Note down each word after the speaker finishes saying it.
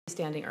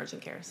freestanding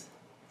urgent cares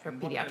for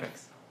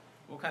pediatrics.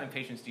 What kind of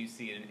patients do you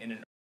see in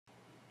an...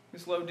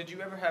 Ms. Lowe, did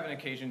you ever have an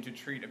occasion to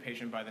treat a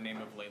patient by the name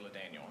of Layla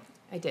Daniel?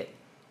 I did.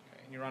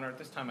 Okay. Your Honor, at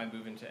this time I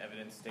move into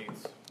evidence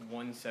states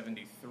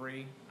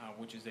 173,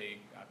 which is a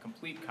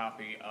complete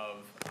copy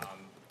of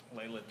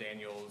Layla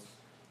Daniel's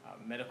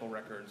medical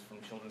records from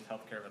Children's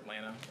Healthcare of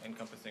Atlanta,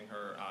 encompassing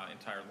her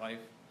entire life,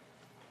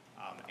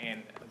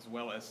 and as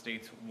well as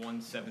states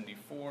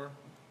 174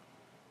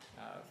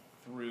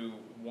 through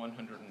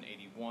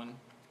 181,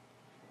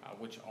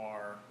 which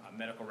are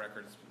medical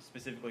records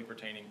specifically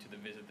pertaining to the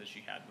visit that she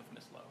had with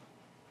Ms. Lowe.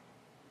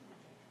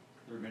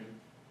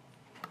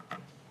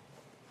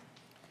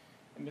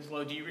 And Ms.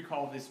 Lowe, do you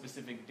recall the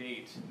specific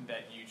date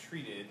that you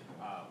treated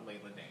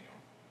Layla Daniel?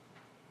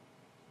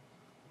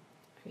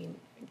 I mean,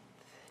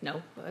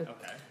 no.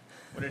 Okay.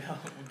 What did,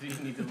 do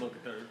you need to look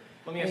at the...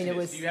 Let me ask you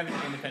this. Do you have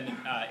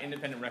an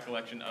independent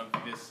recollection of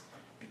this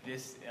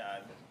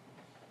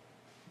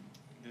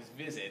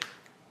visit?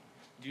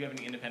 Do you have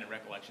any independent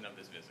recollection of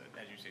this visit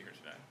as you see here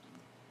today?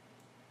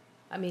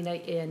 I mean,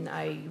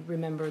 I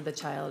remember the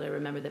child, I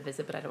remember the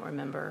visit, but I don't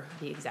remember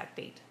the exact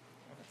date.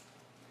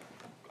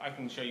 Okay. I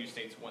can show you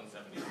states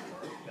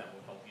 174. That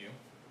will help you.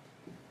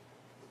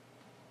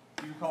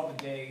 Do you recall the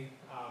day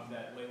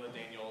that Layla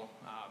Daniel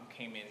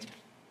came in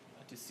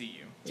to see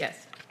you?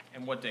 Yes.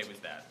 And what day was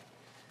that?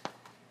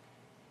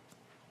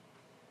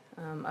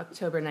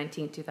 October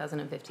 19th,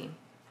 2015.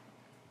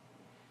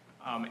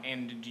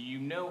 And do you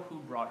know who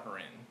brought her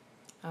in?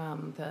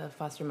 The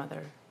foster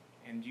mother.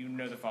 And do you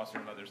know the foster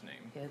mother's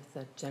name? Yeah,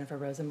 it's Jennifer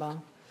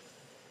Rosenbaum.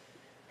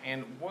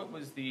 And what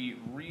was the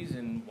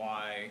reason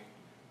why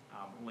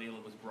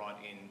Layla was brought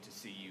in to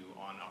see you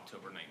on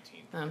October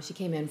 19th? She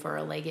came in for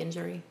a leg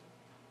injury.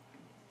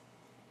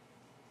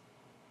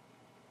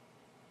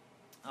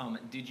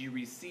 Did you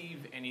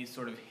receive any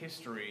sort of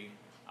history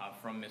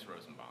from Ms.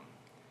 Rosenbaum?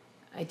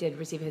 I did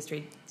receive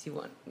history. Do you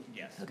want?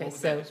 Yes. Okay, what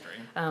was so that history?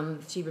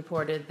 she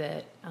reported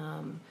that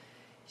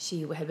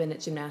she had been at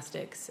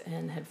gymnastics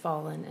and had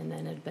fallen and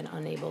then had been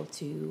unable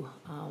to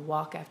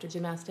walk after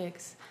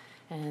gymnastics,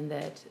 and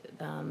that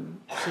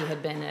she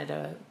had been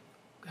at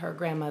her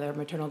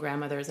maternal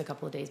grandmother's a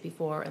couple of days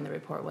before, and the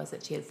report was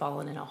that she had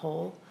fallen in a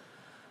hole.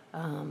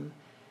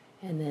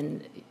 And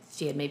then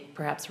she had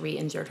perhaps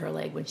re-injured her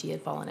leg when she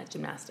had fallen at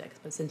gymnastics.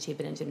 But since she had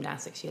been in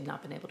gymnastics, she had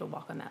not been able to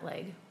walk on that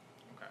leg.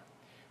 Okay.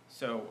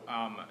 So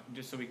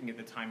just so we can get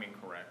the timing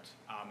correct,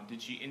 did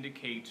she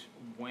indicate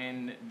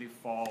when the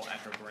fall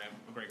at her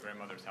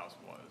great-grandmother's house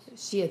was?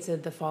 She had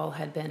said the fall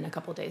had been a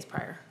couple days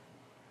prior.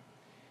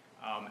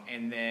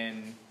 And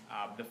then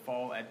the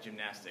fall at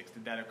gymnastics,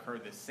 did that occur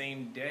the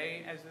same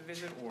day as the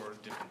visit or a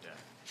different day?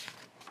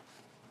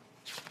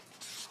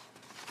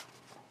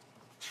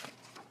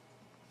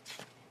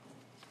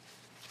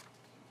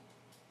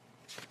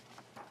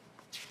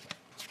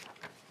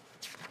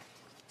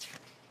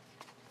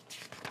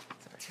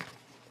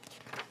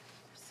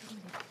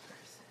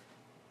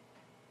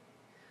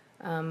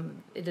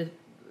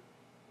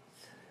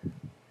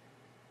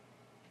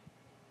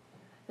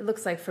 It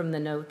looks like from the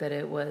note that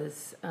it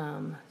was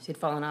she'd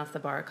fallen off the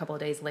bar a couple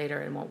of days later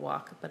and won't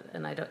walk,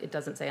 it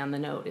doesn't say on the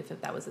note if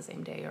that was the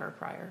same day or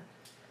prior.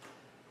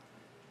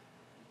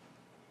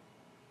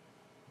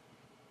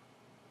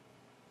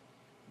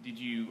 Did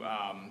you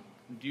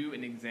do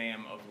an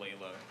exam of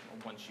Layla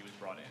once she was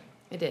brought in?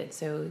 I did.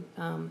 So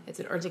it's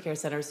an urgent care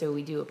center, so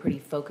we do a pretty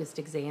focused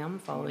exam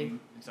following.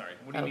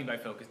 What do you mean by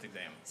focused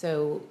exam?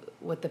 So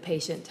what the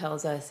patient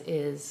tells us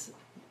is,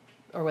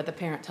 or what the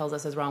parent tells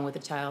us is wrong with the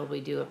child,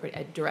 we do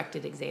a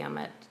directed exam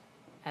at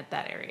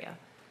that area.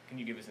 Can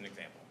you give us an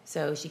example?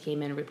 So she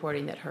came in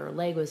reporting that her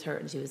leg was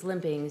hurt and she was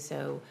limping,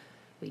 so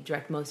we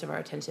direct most of our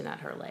attention at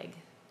her leg.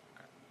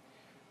 Okay.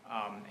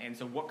 And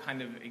so what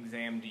kind of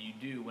exam do you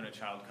do when a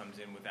child comes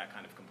in with that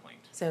kind of complaint?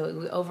 So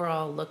we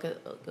overall look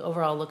at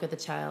the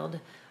child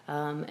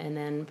and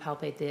then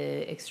palpate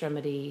the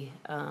extremity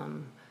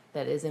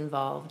that is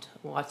involved,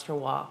 watched her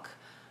walk,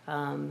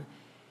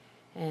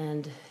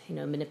 and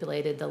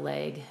manipulated the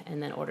leg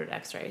and then ordered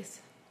x-rays.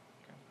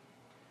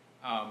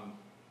 Okay.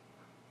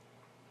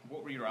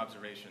 What were your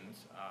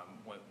observations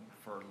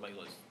for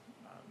Layla's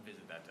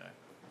visit that day?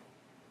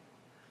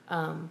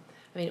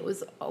 It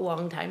was a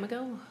long time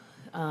ago.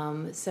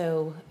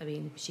 So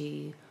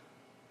she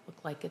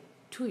looked like a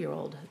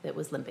 2-year-old that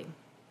was limping. Okay.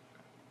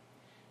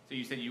 So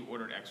you said you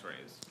ordered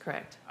x-rays.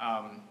 Correct.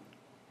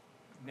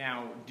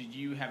 Now, did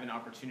you have an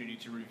opportunity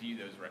to review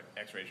those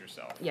x-rays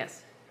yourself?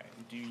 Yes.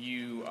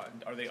 Okay.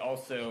 Are they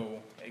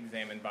also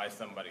examined by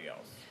somebody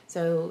else?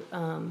 So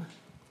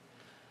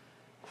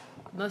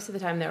most of the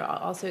time they're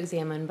also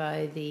examined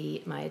by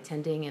my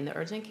attending in the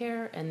urgent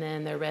care, and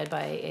then they're read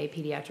by a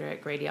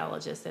pediatric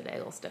radiologist at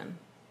Eggleston.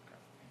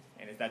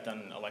 And is that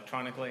done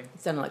electronically?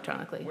 It's done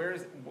electronically.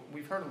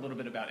 We've heard a little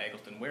bit about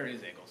Eggleston. Where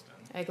is Eggleston?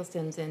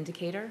 Eggleston's in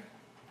Decatur.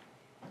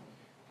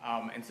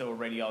 And so a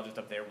radiologist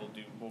up there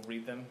will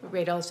read them? A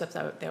radiologist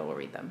up there will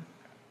read them.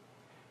 Okay.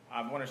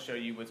 I want to show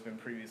you what's been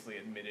previously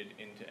admitted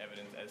into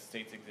evidence as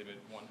State's Exhibit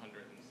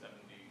 176.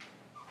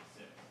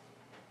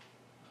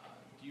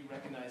 Do you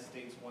recognize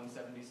States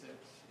 176?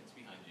 It's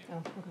behind you. Oh,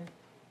 okay.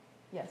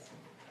 Yes.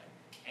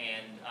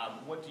 And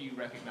what do you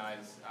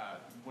recognize?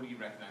 What do you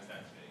recognize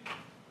that to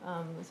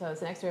be? So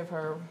it's an X-ray of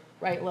her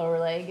right lower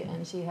leg,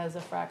 and she has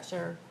a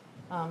fracture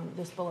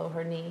just below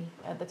her knee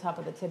at the top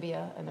of the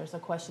tibia, and there's a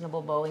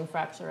questionable bowing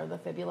fracture of the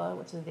fibula,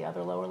 which is the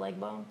other lower leg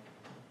bone.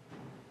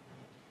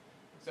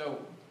 So,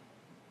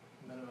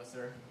 none of us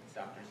are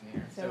doctors in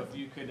here. So So if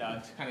you could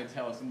kind of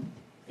tell us,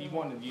 if you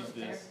wanted to use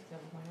There. this,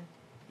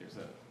 there's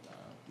a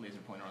laser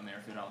pointer on there,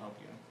 if it'll help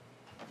you.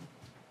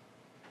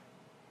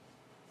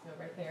 So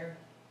right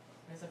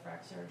there's a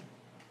fracture,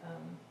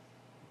 and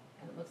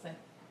it looks like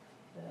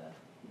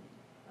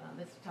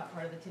this top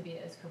part of the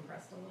tibia is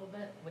compressed a little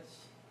bit, which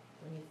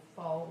when you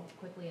fall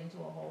quickly into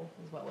a hole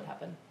is what would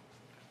happen.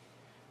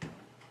 So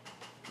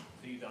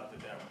you thought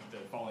that the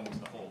falling into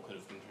the hole could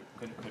have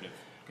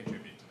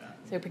contributed to that?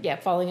 So yeah,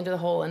 falling into the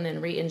hole and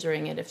then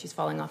re-injuring it if she's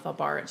falling off a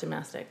bar at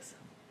gymnastics.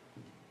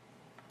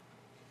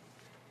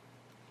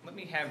 Let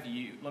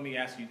me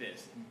ask you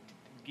this.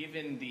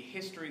 Given the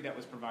history that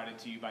was provided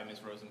to you by Ms.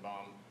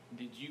 Rosenbaum,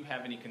 did you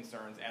have any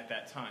concerns at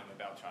that time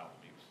about child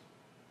abuse?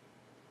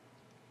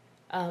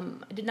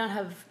 I did not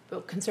have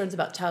concerns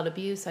about child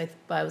abuse. I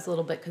was a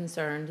little bit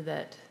concerned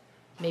that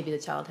maybe the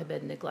child had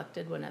been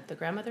neglected when at the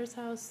grandmother's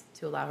house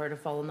to allow her to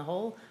fall in the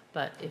hole,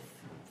 but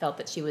felt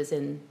that she was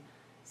in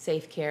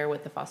safe care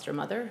with the foster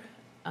mother,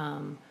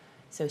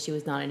 so she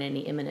was not in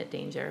any imminent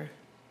danger.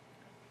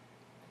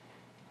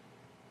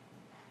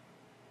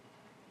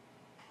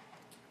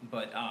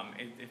 But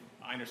if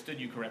I understood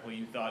you correctly,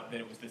 you thought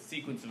that it was the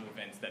sequence of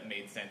events that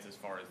made sense as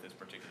far as this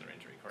particular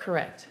injury, correct?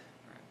 Correct.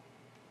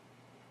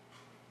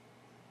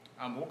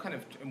 What kind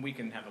of, and we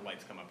can have the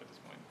lights come up at this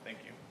point, thank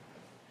you.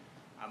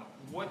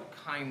 What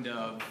kind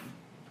of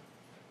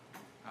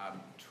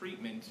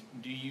treatment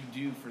do you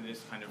do for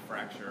this kind of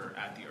fracture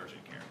at the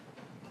urgent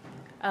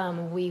care?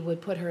 We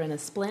would put her in a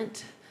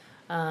splint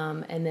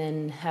and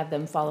then have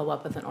them follow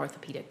up with an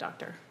orthopedic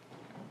doctor.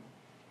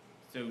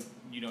 So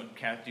you don't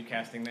do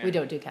casting there? We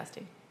don't do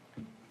casting.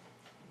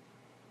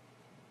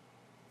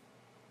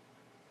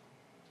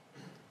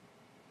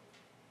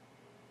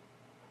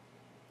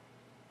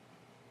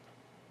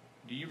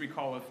 Do you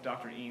recall if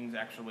Dr. Eanes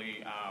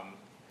actually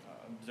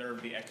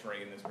observed the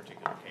X-ray in this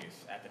particular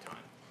case at the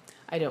time?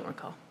 I don't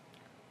recall.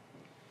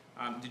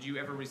 Did you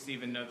ever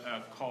receive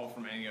a call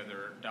from any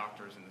other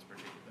doctors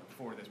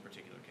for this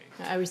particular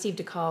case? I received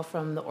a call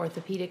from the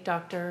orthopedic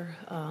doctor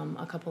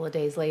a couple of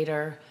days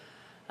later.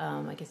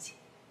 I guess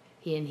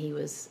he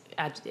was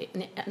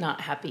not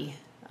happy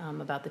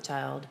about the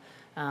child,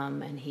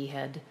 and he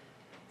had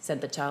sent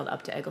the child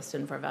up to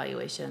Eggleston for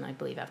evaluation, I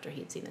believe, after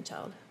he'd seen the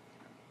child.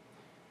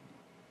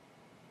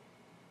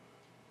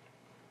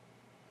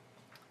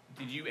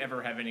 Did you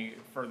ever have any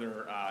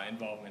further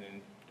involvement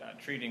in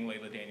treating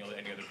Layla Daniel at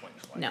any other point in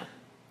his life? No.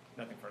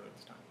 Nothing further at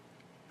this time.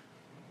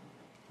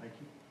 Thank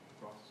you.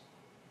 Ross.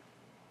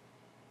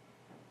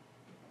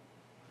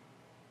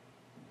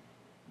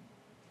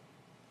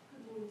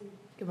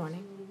 Good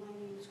morning. My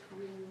name is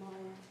Corinne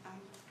Meyer.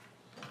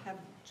 I have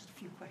just a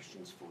few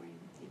questions for you.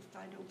 If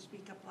I don't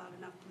speak up loud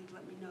enough, please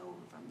let me know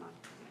if I'm not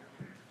clear.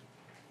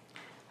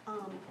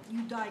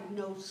 You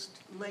diagnosed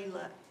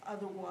Layla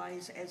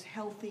otherwise as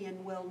healthy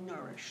and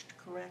well-nourished,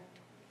 correct?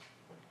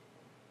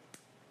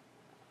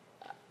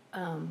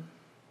 I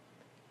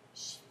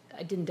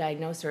didn't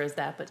diagnose her as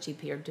that, but she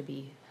appeared to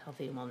be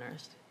healthy and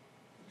well-nourished.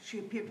 She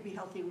appeared to be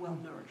healthy and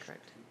well-nourished.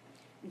 Correct.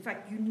 In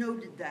fact, you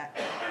noted that.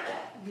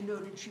 You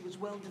noted she was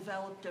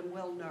well-developed and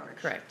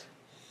well-nourished. Correct.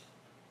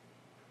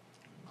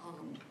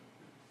 And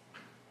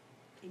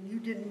you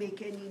didn't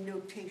make any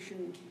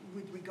notation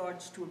with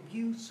regards to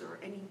abuse or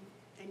anything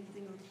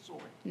of the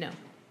sort? No.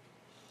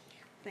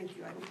 Thank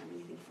you. I don't have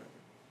anything further.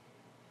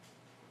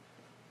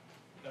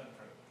 Nothing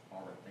further.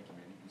 All right, thank you,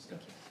 Mandy. Ms.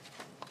 Steps.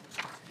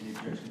 Any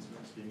objections to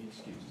this being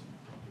excused?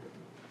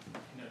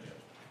 No,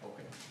 Judge.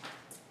 Okay.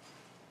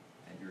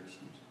 And you're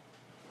excused.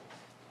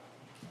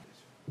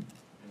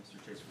 And Mr.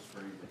 Chase will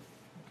swear you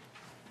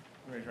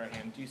in. Raise your right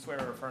hand. Do you swear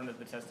or affirm that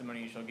the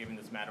testimony you shall give in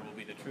this matter will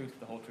be the truth,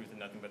 the whole truth, and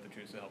nothing but the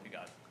truth, so help you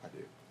God? I do.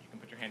 You can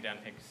put your hand down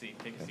and take a seat.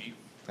 Take a seat.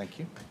 Thank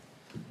you.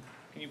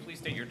 Can you please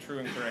state your true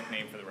and correct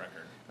name for the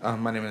record?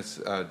 My name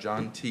is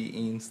John T.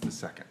 Eanes II.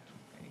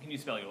 Can you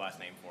spell your last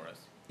name for us?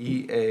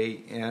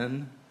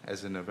 E-A-N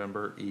as in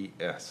November,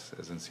 E-S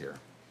as in Sierra.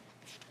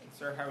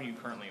 Sir, how are you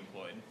currently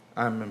employed?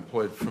 I'm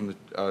employed from the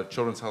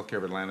Children's Healthcare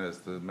of Atlanta as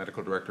the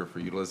Medical Director for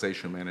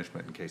Utilization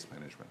Management and Case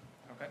Management.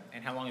 Okay.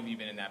 And how long have you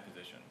been in that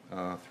position?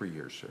 3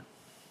 years, sir.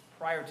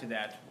 Prior to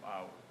that,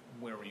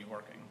 where were you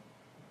working?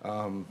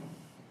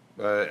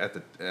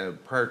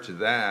 Prior to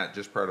that,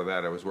 just prior to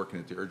that, I was working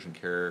at the urgent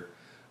care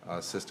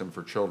system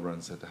for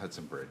children's at the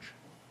Hudson Bridge.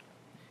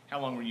 How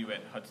long were you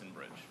at Hudson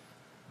Bridge?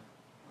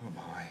 Oh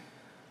my,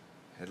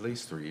 at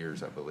least 3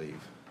 years, I believe.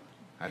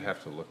 I'd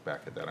have to look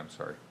back at that, I'm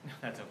sorry.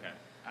 That's okay.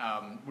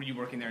 Were you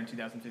working there in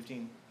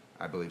 2015?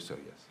 I believe so,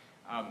 yes.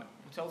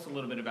 Tell us a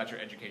little bit about your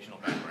educational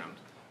background.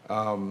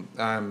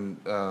 I'm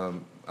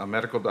a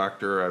medical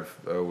doctor.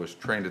 I was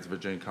trained at the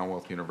Virginia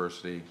Commonwealth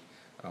University.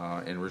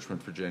 in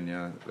Richmond,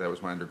 Virginia. That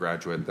was my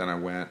undergraduate. Then I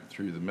went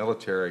through the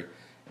military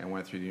and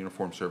went through the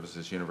Uniformed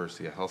Services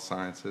University of Health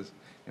Sciences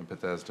in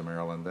Bethesda,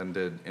 Maryland. Then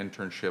did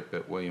internship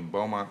at William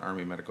Beaumont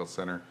Army Medical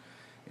Center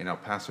in El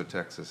Paso,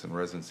 Texas, and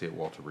residency at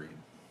Walter Reed.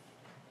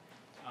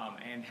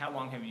 And how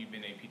long have you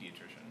been a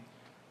pediatrician?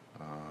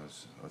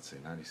 Let's see,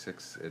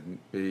 96.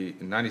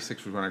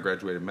 96 was when I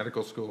graduated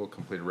medical school,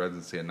 completed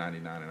residency in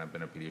 99, and I've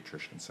been a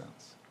pediatrician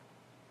since.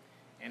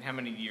 And how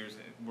many years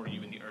were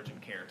you in the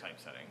urgent care type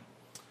setting?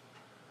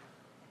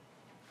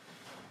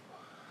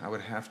 I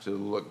would have to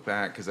look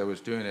back because I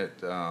was doing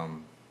it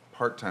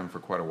part-time for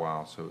quite a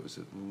while, so it was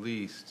at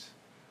least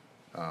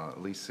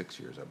 6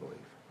 years, I believe.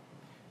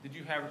 Did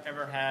you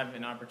ever have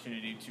an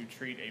opportunity to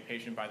treat a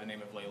patient by the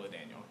name of Layla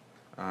Daniel?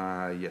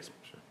 Yes,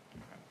 sir.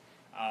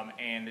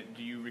 And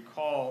do you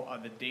recall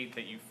the date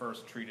that you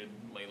first treated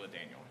Layla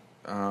Daniel?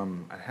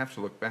 I'd have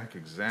to look back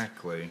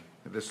exactly.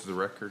 This is the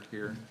record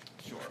here.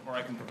 Sure, or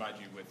I can provide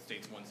you with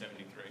states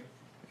 173.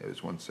 It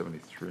was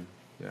 173.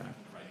 Yeah, I can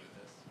provide you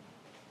with this.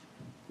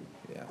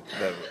 yeah.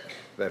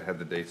 That had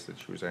the dates that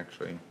she was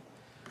actually.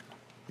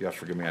 You have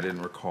to forgive me. I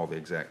didn't recall the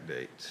exact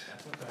date.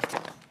 That's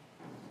okay.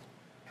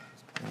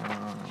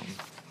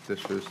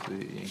 This was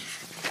the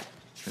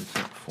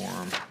consent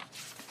form.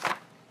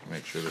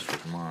 Make sure this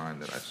was mine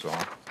that I saw.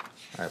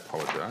 I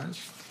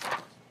apologize.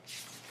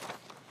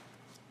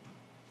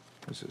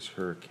 This is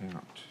her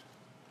account.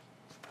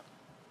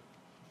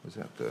 Was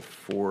that the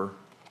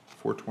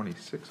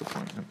 426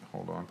 appointment?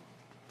 Hold on.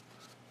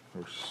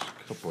 There's a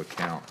couple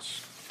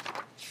accounts.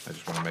 I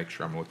just want to make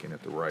sure I'm looking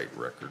at the right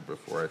record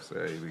before I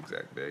say the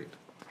exact date.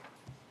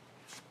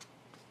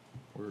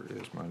 Where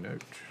is my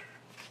note?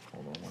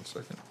 Hold on 1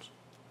 second.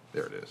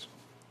 There it is.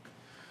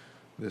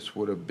 This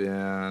would have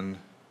been,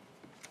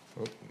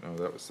 oh, no,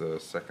 that was the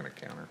second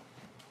encounter.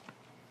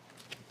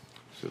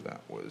 So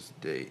that was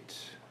date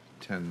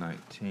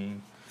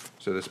 10/19.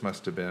 So this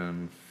must have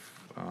been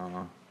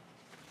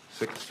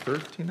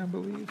 6/13, I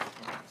believe.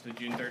 So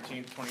June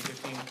 13th,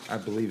 2015? I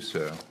believe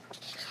so.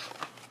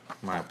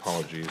 My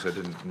apologies, I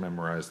didn't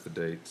memorize the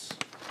dates.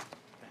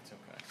 That's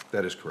okay.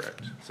 That is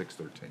correct,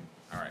 6/13.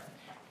 All right.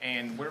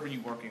 And where were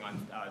you working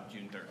on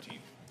June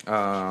 13th?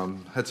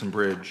 Hudson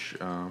Bridge,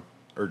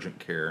 urgent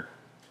care.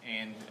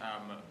 And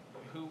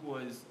who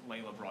was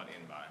Layla brought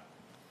in by?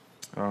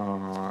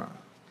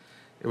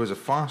 It was a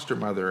foster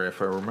mother,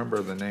 if I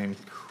remember the name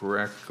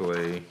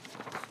correctly.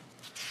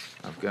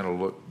 I've got to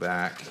look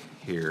back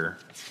here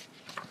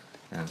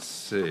and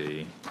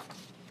see.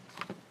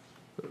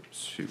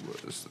 Oops, who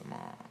was the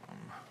mom?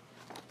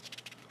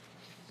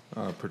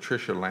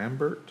 Patricia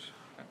Lambert,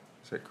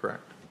 is that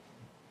correct?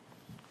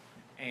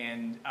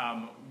 And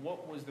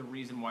what was the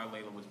reason why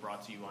Layla was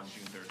brought to you on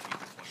June 13th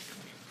of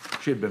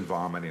 2015? She had been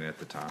vomiting at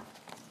the time.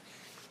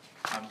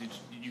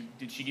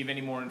 Did she give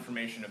any more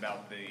information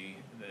about the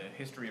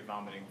history of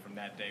vomiting from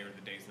that day or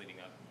the days leading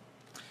up?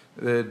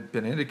 It had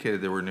been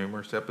indicated there were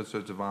numerous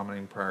episodes of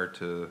vomiting prior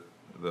to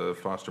the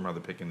foster mother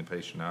picking the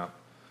patient up,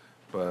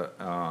 but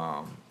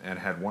and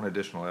had one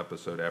additional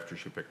episode after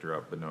she picked her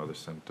up, but no other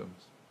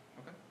symptoms.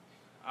 Okay.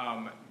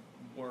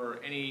 Were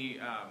any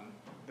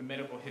the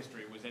medical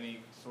history, was any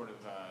sort of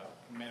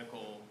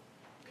medical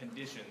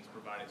conditions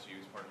provided to you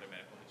as part of their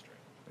medical history?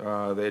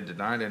 They had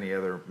denied any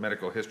other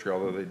medical history,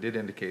 although they did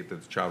indicate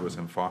that the child was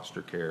in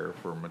foster care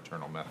for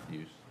maternal meth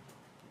use.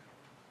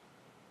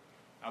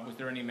 Was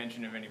there any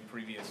mention of any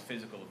previous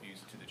physical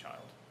abuse to the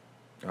child?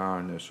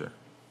 No, sir.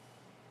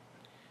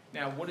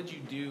 Now, what did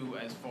you do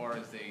as far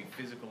as the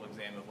physical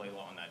exam of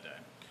Layla on that day?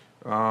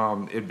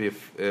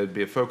 It'd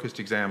be a focused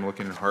exam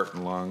looking at heart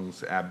and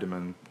lungs,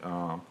 abdomen,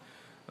 a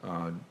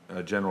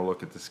general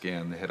look at the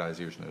skin, the head, eyes,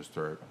 ears, nose,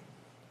 throat.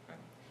 Okay.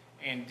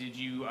 And did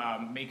you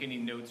make any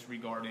notes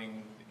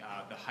regarding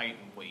the height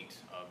and weight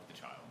of the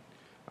child?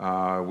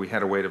 We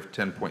had a weight of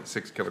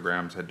 10.6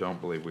 kilograms. I don't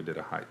believe we did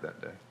a height that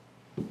day.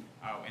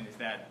 Oh, and is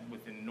that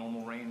within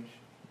normal range?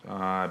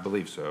 I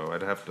believe so.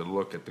 I'd have to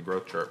look at the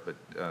growth chart, but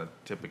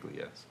typically,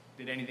 yes.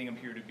 Did anything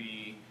appear to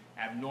be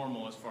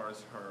abnormal as far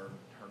as her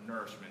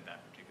nourishment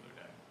that particular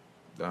day?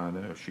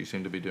 No, she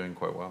seemed to be doing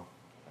quite well.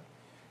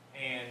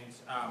 And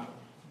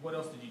what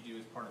else did you do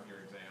as part of your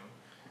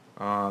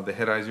exam? The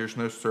head, eyes, ears,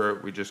 nose,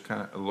 throat, we just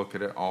kind of look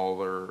at it, all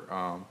her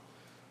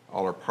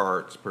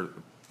parts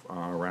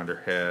around her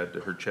head,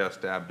 her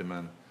chest,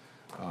 abdomen,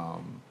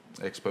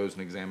 expose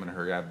and examine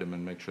her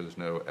abdomen, make sure there's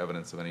no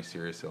evidence of any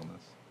serious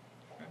illness.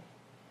 Okay.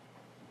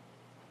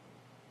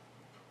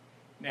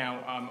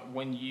 Now,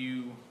 when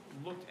you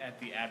looked at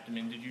the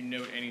abdomen, did you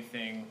note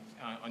anything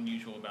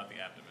unusual about the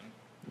abdomen?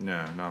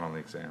 No, not on the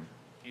exam.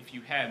 If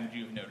you had, would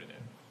you have noted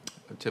it?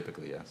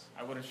 Typically, yes.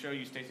 I want to show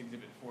you State's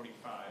Exhibit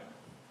 45.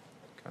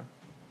 Okay.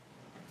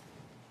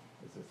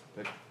 Is this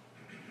the picture?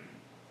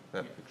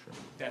 That picture?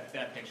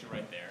 That picture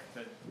right there.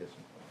 Yes,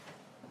 sir.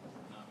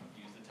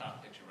 Use the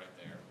top picture right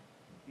there.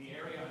 The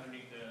area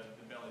underneath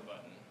the belly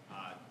button,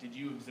 did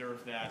you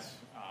observe that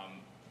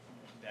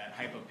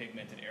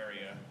hypopigmented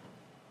area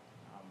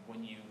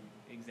when you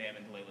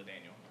examined Layla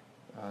Daniel?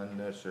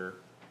 No, sir.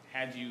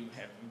 Had you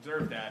have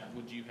observed that,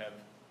 would you have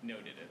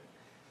noted it?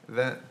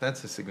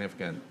 That's a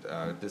significant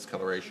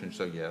discoloration,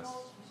 so yes. I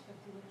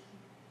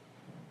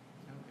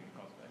don't think it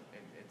caused that.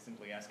 It's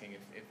simply asking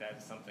if that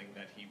is something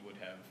that he would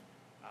have,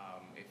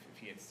 if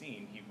he had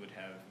seen, he would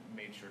have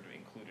made sure to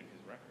include in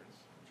his records.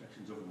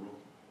 Objections overruled.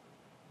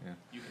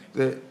 You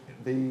can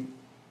answer.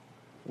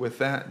 With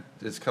that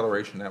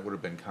discoloration, that would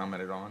have been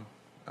commented on,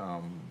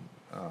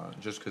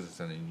 just because it's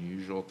an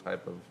unusual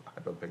type of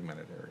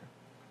hypopigmented area.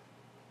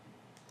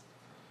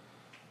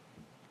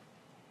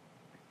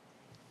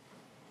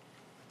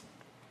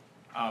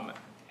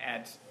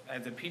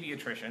 As a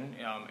pediatrician,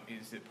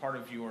 is it part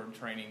of your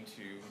training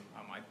to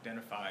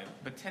identify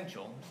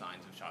potential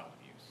signs of child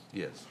abuse?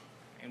 Yes.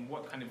 And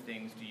what kind of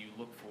things do you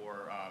look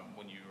for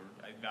when you're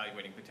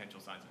evaluating potential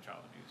signs of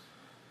child abuse?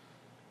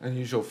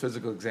 Unusual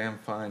physical exam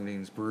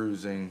findings,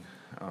 bruising,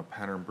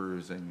 pattern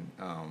bruising.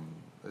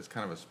 It's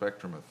kind of a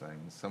spectrum of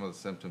things. Some of the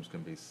symptoms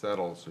can be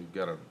subtle, so you've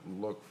got to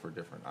look for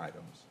different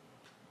items.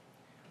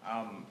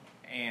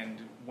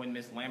 And when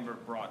Ms.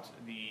 Lambert brought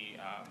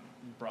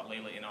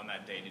Layla in on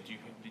that day, did you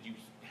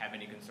have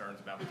any concerns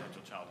about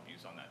potential child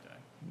abuse on that day?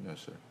 No,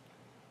 sir.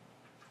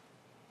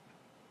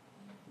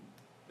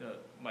 The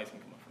lights can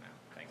come up for now.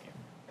 Thank you.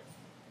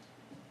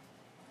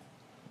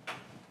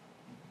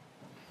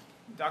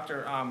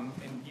 Doctor,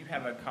 and you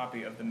have a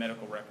copy of the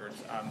medical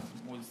records.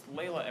 Was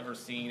Layla ever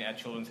seen at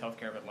Children's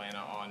Healthcare of Atlanta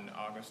on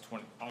August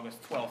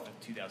 12th of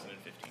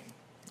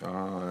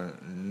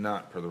 2015?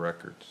 Not per the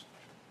records.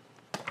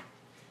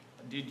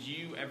 Did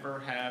you ever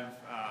have,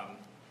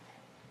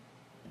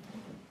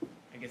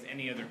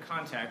 any other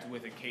contact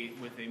with a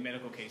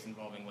medical case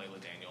involving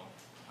Layla Daniel?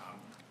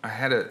 I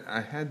had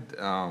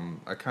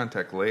a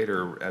contact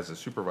later as a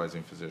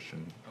supervising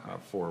physician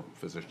for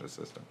physician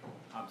assistant.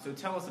 So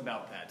tell us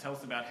about that. Tell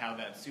us about how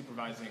that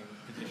supervising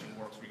physician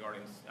works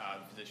regarding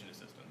physician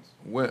assistants.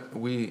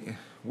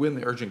 When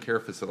the urgent care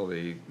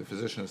facility, the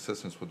physician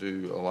assistants will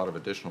do a lot of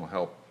additional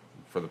help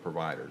for the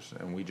providers,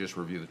 and we just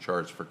review the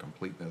charts for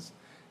completeness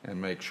and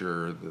make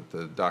sure that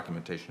the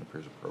documentation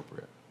appears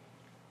appropriate.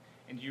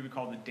 And do you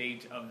recall the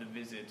date of the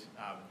visit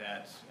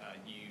that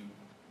you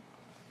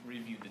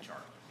reviewed the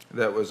chart?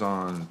 That was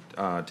on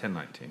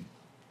 10/19.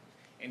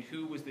 And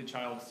who was the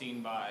child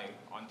seen by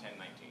on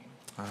 10/19?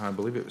 I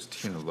believe it was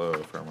Tina Lowe,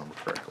 if I remember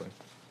correctly.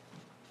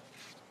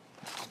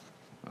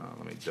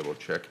 Let me double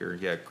check here.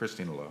 Yeah,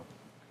 Christina Lowe.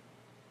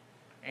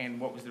 And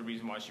what was the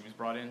reason why she was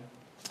brought in?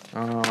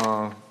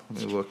 Let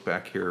me look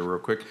back here real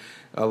quick.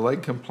 A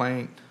leg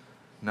complaint,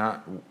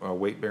 not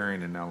weight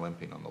bearing, and now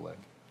limping on the leg.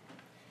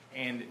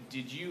 And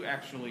did you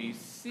actually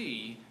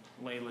see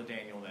Layla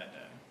Daniel that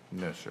day?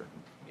 No, sir.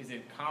 Is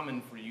it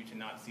common for you to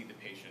not see the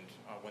patient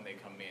when they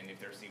come in if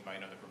they're seen by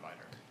another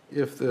provider?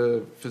 If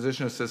the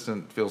physician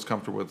assistant feels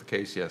comfortable with the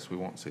case, yes, we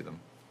won't see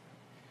them.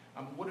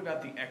 What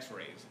about the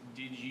x-rays?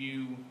 Did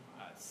you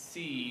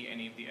see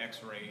any of the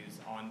x-rays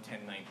on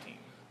 10/19?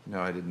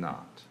 No, I did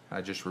not.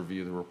 I just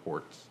review the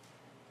reports.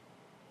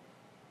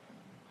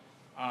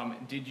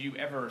 Did you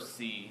ever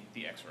see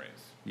the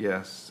x-rays?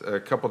 Yes. A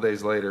couple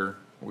days later,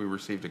 we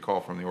received a call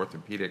from the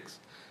orthopedics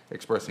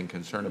expressing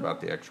concern about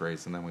the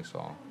x-rays, and then we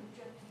saw. I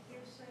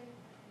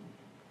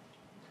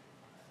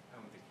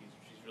don't think she's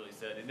really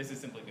said, and this is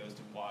simply goes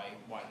to why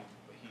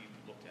he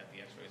looked at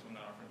the x-rays. We're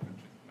not offering the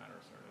truth of the matter,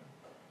 sir.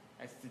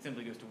 It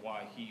simply goes to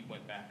why he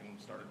went back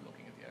and started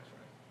looking at the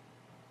x-ray.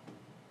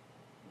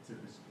 It's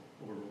admissible.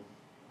 Overruled.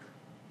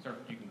 Sir,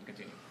 you can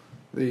continue.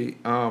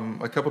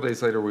 A couple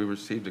days later, we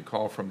received a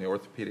call from the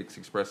orthopedics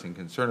expressing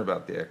concern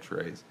about the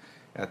x-rays.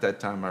 At that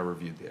time, I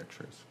reviewed the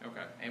x-rays.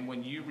 Okay. And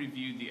when you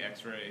reviewed the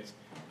x-rays,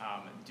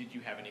 did you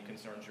have any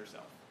concerns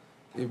yourself?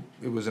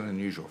 It was an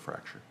unusual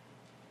fracture.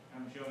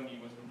 I'm showing you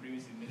what's been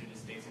previously admitted as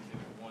State's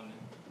Exhibit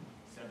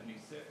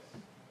 176.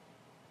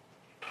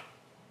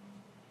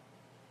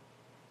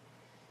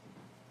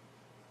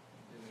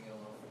 Doing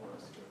yellow for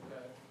us,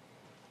 okay.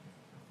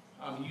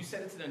 You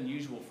said it's an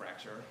unusual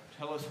fracture.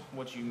 Tell us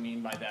what you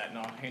mean by that, and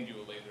I'll hand you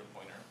a laser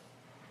pointer,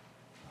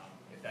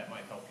 if that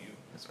might help you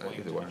explain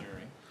to the either way.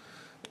 jury.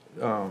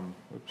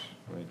 Oops,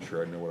 make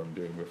sure I know what I'm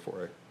doing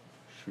before I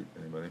shoot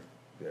anybody.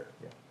 There,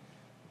 yeah.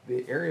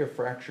 The area of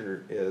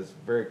fracture is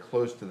very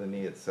close to the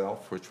knee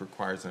itself, which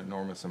requires an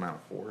enormous amount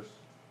of force.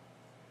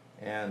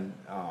 And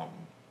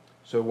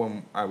so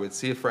when I would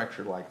see a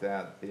fracture like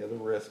that, the other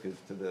risk is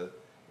to the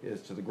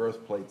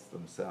growth plates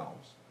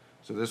themselves.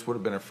 So this would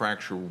have been a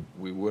fracture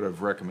we would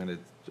have recommended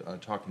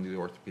talking to the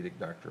orthopedic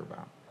doctor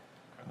about.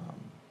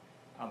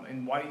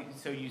 And why?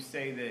 So you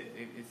say that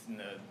it's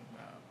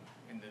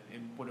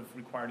it would have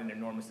required an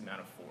enormous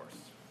amount of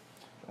force.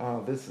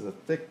 This is a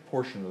thick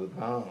portion of the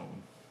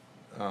bone,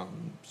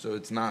 so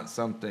it's not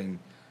something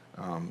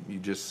you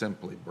just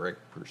simply break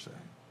per se.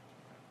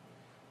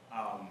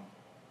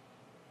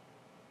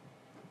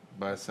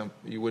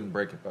 You wouldn't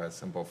break it by a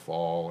simple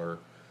fall, or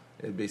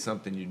it'd be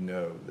something you'd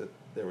know that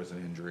there was an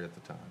injury at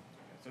the time.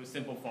 So a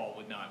simple fall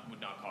would not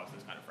cause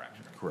this kind of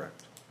fracture.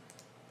 Correct.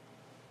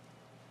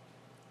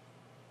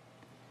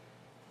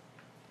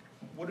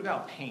 What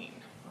about pain?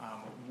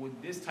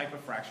 Would this type of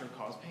fracture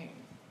cause pain?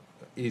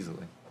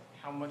 Easily.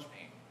 How much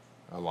pain?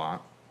 A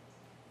lot.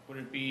 Would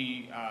it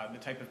be the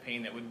type of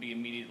pain that would be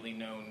immediately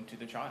known to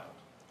the child?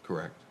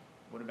 Correct.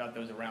 What about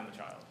those around the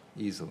child?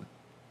 Easily.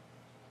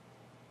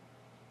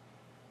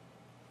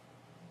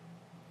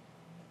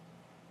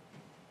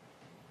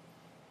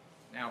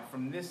 Now,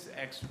 from this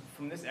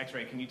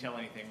X-ray, can you tell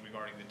anything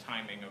regarding the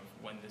timing of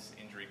when this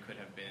injury could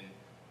have been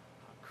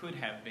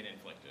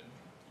inflicted?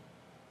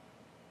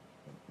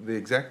 The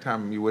exact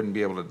time you wouldn't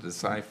be able to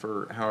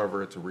decipher.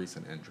 However, it's a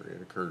recent injury.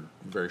 It occurred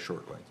very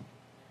shortly.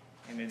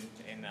 And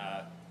in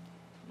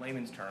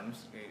layman's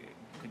terms,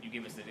 could you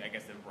give us, the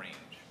range?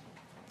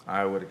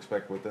 I would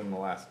expect within the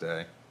last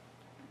day.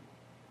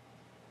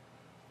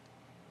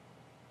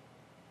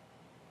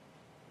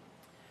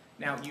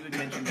 Now, you had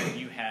mentioned that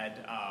you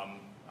had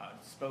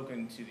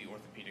spoken to the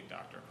orthopedic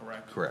doctor,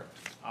 correct? Correct.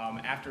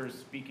 After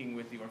speaking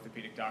with the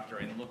orthopedic doctor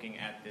and looking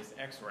at this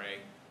X-ray,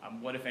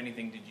 what, if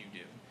anything, did you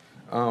do?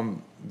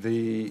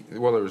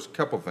 Well, there was a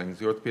couple things.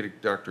 The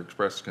orthopedic doctor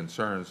expressed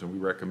concerns, and we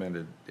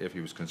recommended, if he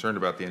was concerned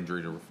about the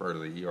injury, to refer to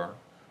the ER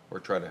or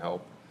try to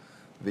help.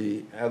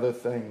 The other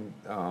thing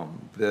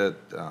that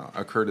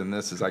occurred in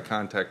this is I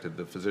contacted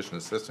the physician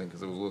assistant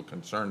because I was a little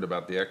concerned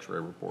about the X-ray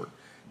report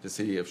to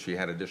see if she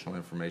had additional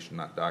information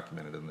not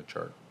documented in the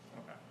chart.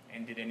 Okay.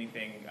 And did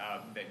anything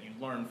that you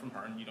learned from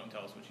her, and you don't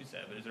tell us what she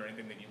said, but is there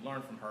anything that you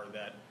learned from her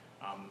that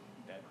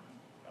that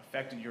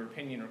affected your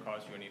opinion or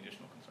caused you any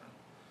additional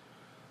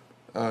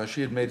concern? She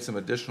had made some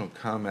additional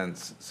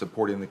comments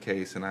supporting the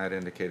case, and I had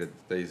indicated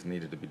that these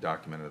needed to be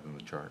documented in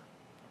the chart.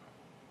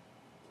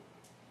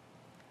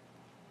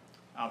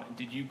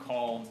 Did you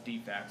call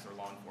DFACS or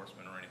law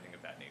enforcement or anything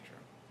of that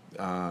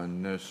nature?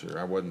 No, sir.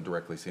 I wasn't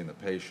directly seeing the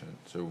patient,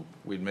 so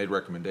we'd made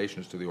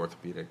recommendations to the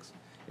orthopedics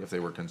if they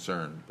were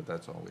concerned, but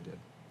that's all we did.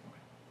 Okay.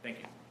 Thank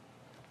you.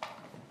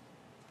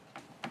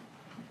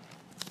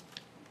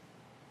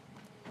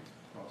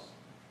 Ross?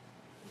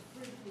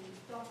 Briefly,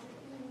 Dr.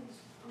 Eanes,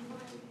 my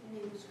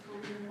name is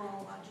Carmen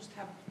Wall. I just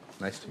have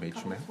Nice to meet you,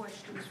 couple ma'am. of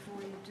questions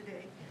for you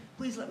today.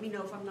 Please let me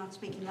know if I'm not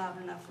speaking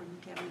loud enough or you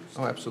can't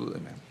understand. Oh,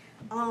 absolutely,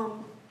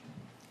 ma'am.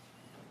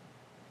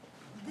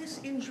 This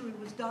injury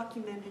was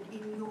documented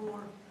in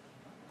your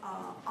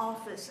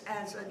office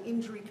as an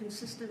injury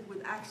consistent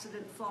with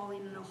accident,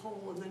 falling in a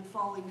hole, and then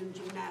falling in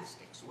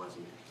gymnastics,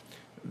 wasn't it?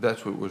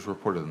 That's what was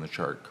reported in the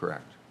chart,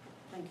 correct.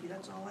 Thank you,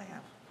 that's all I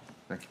have.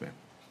 Thank you, ma'am.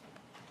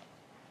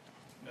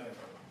 No,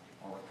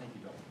 All right, thank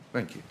you, Doc.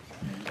 Thank you.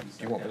 And can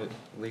Do you want me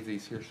step to leave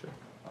these here, sir?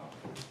 down?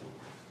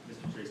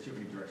 Mr. Trace, do you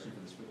have any direction for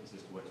this witness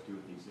as to what to do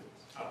with the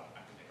exhibits? I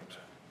can take it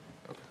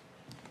back.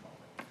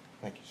 Okay.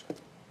 Thank you, sir.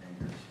 And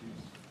you're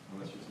excused,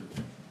 unless you're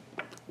to.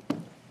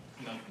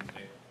 None from the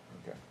state.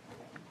 Okay.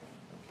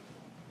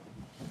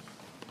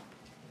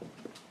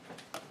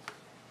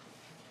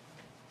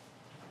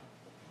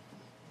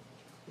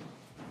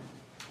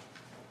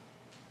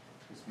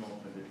 Ms.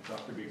 Moulton, did the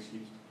doctor be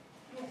excused?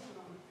 Yes,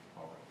 Your Honor.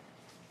 All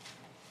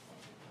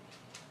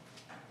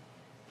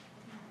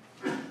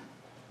right.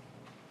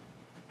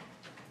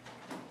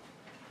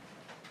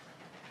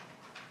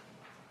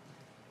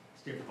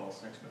 State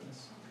calls next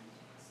witness.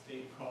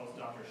 State calls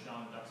Dr.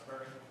 Sean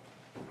Duxbury.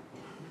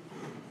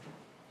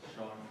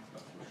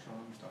 Dr.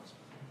 Sean Duxbury.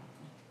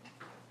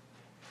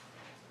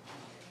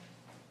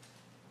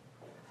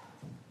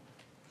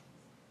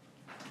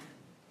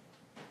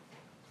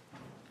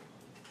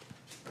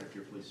 Right, if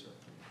you're please, sir.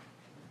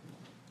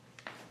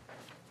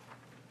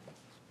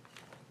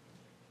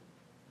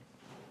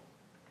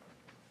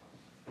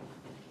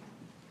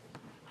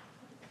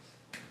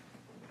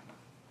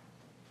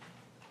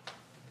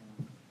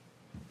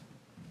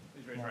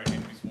 Please raise your right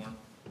hand to be sworn.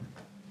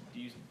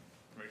 Raise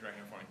your right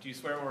hand for me. Do you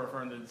swear or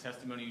affirm that the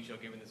testimony you shall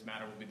give in this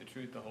matter will be the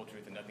truth, the whole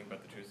truth, and nothing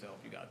but the truth, so help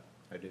you God?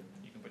 I do.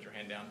 You can put your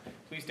hand down.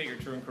 Please state your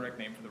true and correct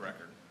name for the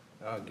record.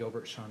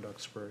 Gilbert Sean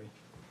Duxbury.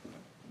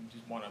 You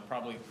just want to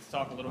probably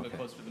talk a little bit Okay.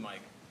 closer to the mic.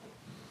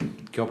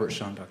 Gilbert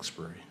Sean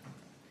Duxbury.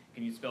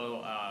 Can you spell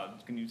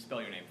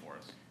your name for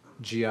us?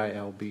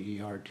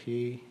 Gilbert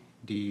Duxbury.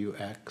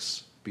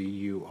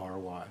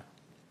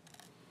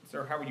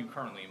 Sir, how are you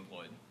currently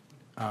employed?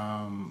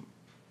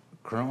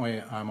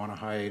 Currently, I'm on a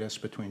hiatus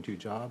between two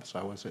jobs.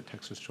 I was at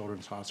Texas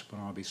Children's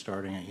Hospital. I'll be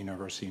starting at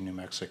University of New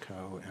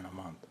Mexico in a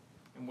month.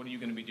 And what are you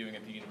going to be doing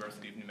at the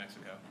University of New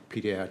Mexico?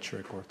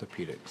 Pediatric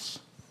orthopedics.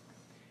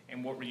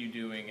 And what were you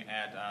doing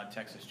at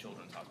Texas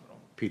Children's Hospital?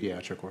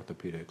 Pediatric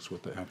orthopedics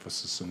with the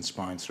emphasis in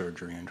spine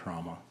surgery and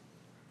trauma.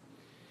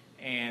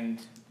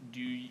 And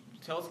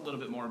tell us a little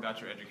bit more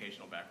about your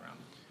educational background.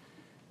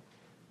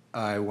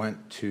 I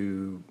went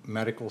to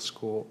medical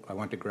school. I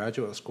went to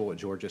graduate school at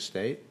Georgia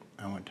State.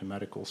 I went to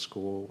medical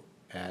school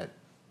at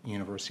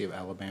University of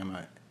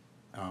Alabama,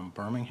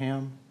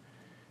 Birmingham.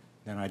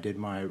 Then I did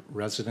my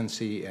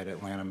residency at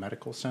Atlanta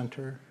Medical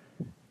Center,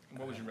 And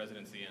what was your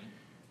residency in?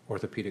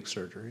 orthopedic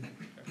surgery.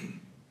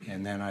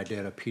 And then I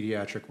did a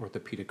pediatric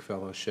orthopedic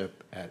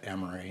fellowship at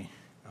Emory,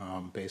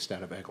 based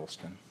out of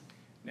Eggleston.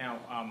 Now,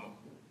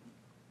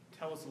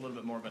 tell us a little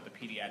bit more about the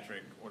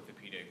pediatric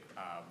orthopedic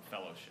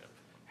fellowship.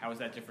 How is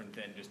that different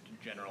than just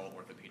general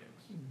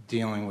orthopedics?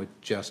 Dealing with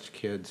just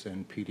kids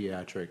and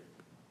pediatric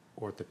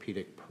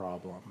orthopedic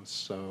problems.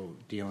 So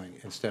dealing,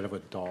 instead of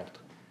adult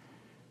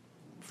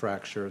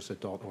fractures,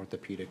 adult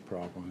orthopedic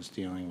problems,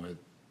 dealing with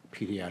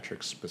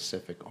pediatric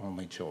specific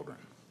only children.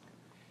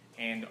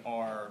 And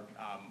are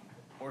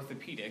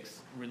orthopedics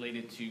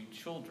related to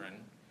children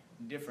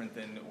different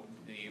than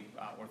the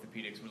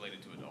orthopedics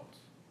related to adults?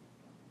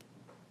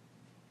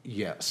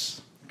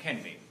 Yes,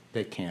 Can be.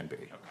 they can be.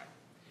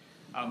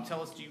 Okay.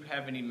 Tell us, do you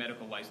have any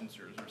medical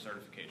licensures or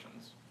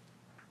certifications?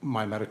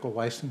 My medical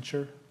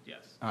licensure,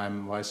 Yes.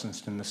 I'm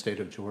licensed in the state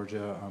of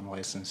Georgia, I'm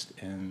licensed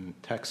in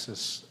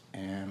Texas,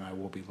 and I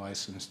will be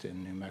licensed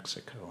in New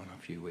Mexico in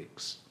a few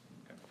weeks.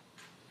 Okay.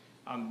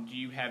 Do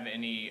you have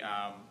any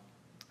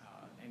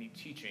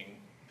teaching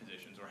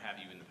positions, or have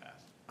you in the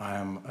past?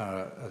 I'm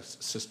an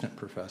assistant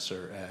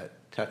professor at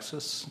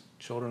Texas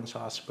Children's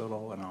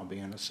Hospital, and I'll be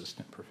an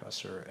assistant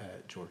professor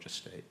at Georgia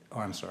State. Oh,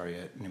 I'm sorry,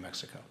 at New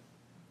Mexico.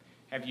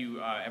 Have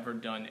you ever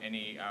done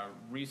any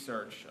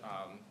research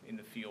in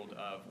the field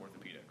of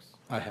orthopedics?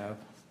 I have.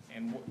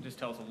 And just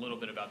tell us a little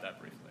bit about that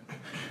briefly.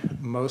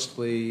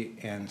 Mostly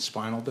in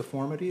spinal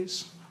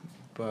deformities,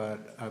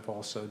 but I've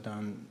also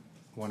done,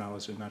 when I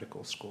was in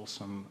medical school,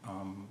 some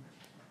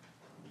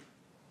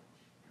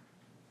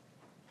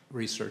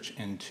research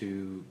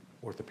into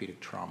orthopedic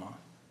trauma.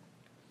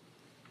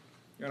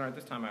 Your Honor, at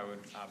this time I would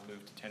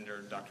move to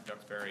tender Dr.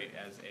 Duxbury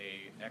as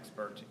an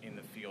expert in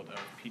the field of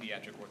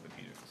pediatric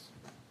orthopedics.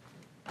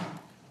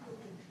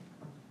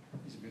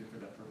 He's submitted for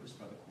that purpose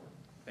by the court.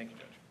 Thank you,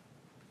 Judge.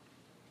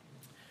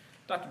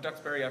 Dr.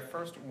 Duxbury, I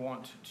first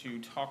want to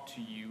talk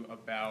to you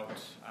about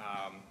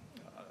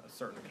a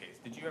certain case.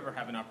 Did you ever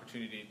have an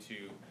opportunity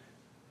to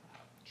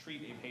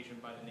treat a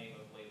patient by the name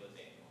of Layla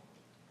Daniel?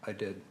 I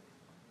did.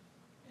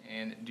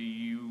 And do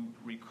you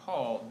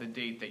recall the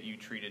date that you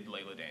treated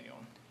Layla Daniel?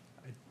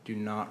 I do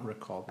not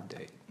recall the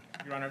date.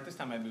 Your Honor, at this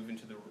time I move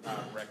into the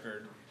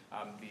record,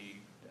 the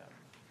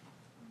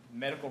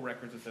medical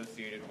records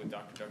associated with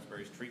Dr.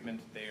 Duxbury's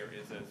treatment. There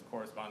is a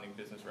corresponding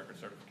business record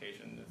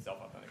certification that's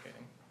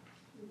self-authenticating.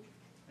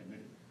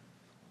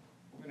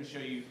 I'm going to show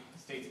you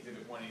State's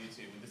Exhibit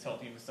 182. Would this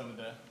help you with some of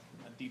the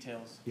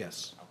details?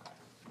 Yes.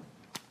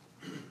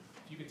 Okay.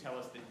 If you could tell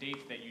us the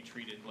date that you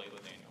treated Layla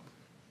Daniel.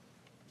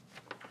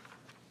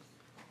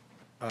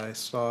 I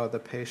saw the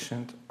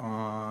patient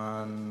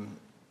on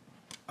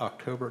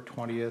October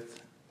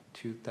 20th,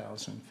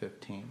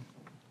 2015.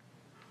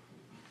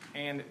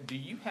 And do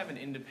you have an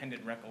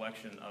independent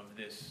recollection of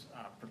this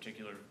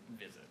particular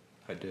visit?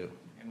 I do.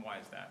 And why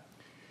is that?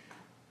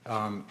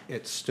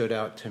 It stood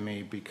out to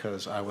me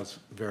because I was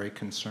very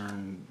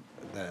concerned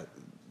that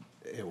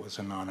it was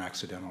a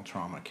non-accidental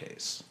trauma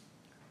case.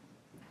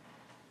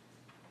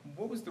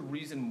 What was the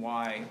reason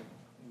why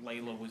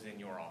Layla was in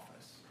your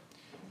office?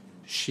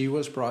 She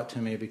was brought to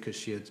me because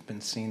she had been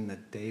seen the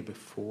day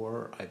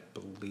before, I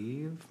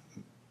believe,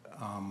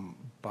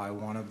 by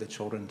one of the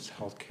Children's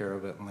Healthcare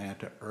of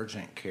Atlanta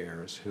urgent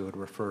cares who had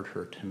referred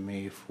her to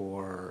me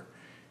for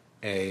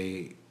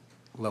a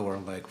lower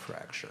leg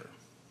fracture.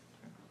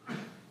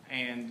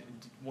 And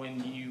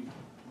when you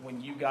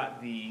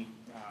got the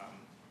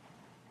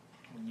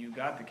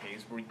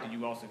case, did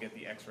you also get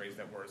the X-rays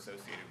that were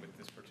associated with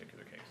this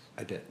particular case?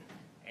 I did.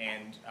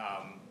 And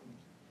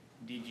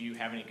did you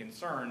have any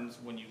concerns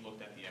when you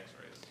looked at the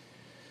X-rays?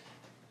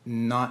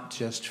 Not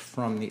just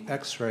from the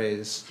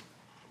X-rays,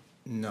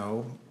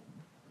 no.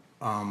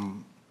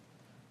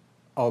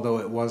 Although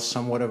it was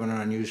somewhat of an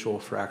unusual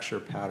fracture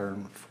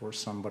pattern for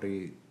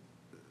somebody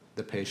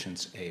the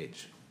patient's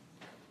age.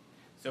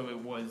 So it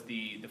was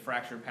the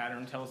fracture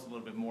pattern. Tell us a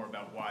little bit more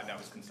about why that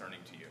was concerning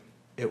to you.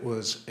 It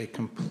was a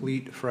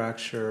complete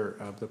fracture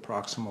of the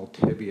proximal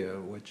tibia,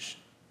 which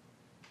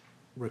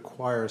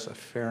requires a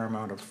fair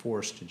amount of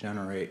force to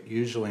generate,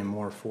 usually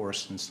more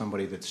force than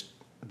somebody that's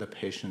the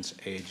patient's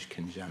age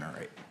can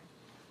generate.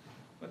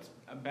 Let's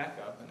back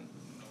up and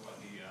know what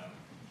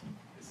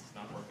this is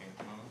not working at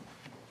the moment.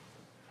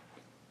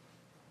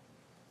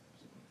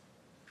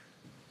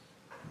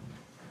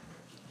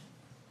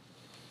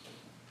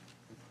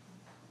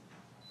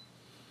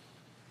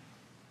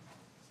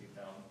 See if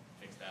that'll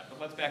fix that. But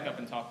let's back up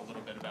and talk a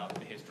little bit about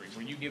the history.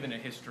 Were you given a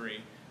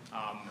history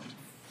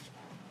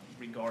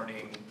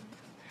regarding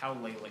how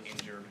Layla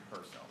injured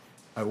herself?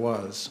 I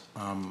was.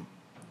 Well,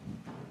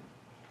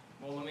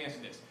 let me ask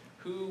you this.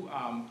 Who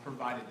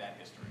provided that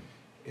history?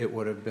 It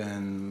would have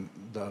been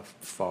the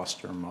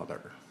foster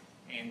mother.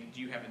 And do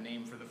you have a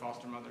name for the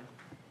foster mother?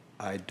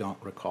 I don't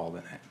recall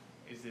the name.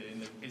 Is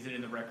it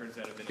in the records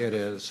that have been? It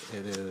is.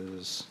 It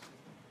is.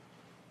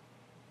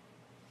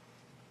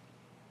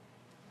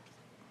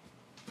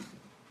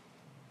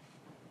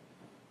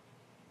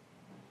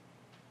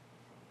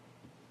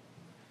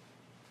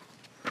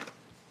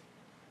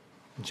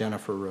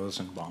 Jennifer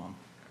Rosenbaum.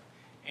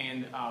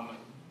 And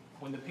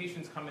when the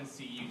patients come and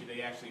see you, do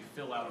they actually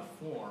fill out a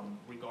form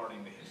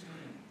regarding the history?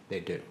 They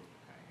do. Okay.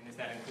 And is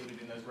that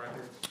included in those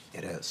records?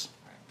 It is.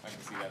 All right. I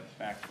can see that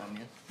back from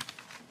you.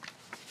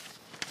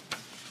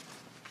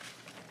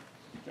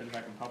 Judge, if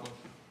I can publish.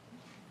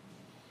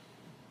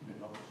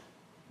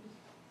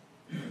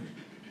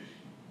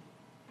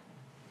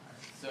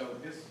 So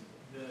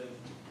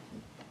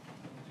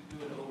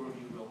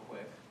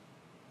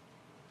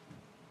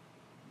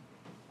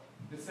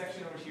The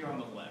section over here on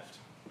the left,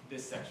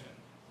 this section,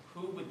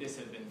 who would this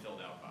have been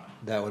filled out by?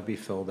 That would be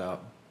filled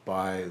out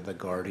by the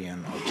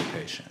guardian of the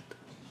patient.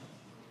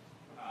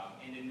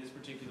 And in this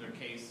particular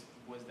case,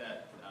 was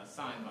that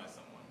signed by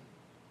someone?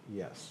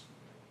 Yes,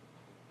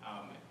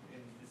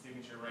 And the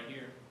signature right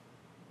here.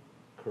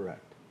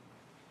 correct.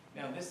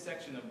 Now, this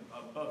section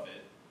above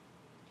it,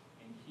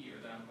 and here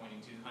that I'm pointing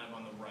to, kind of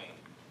on the right,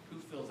 who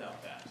fills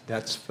out that?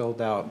 That's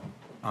filled out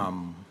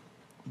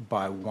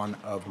by one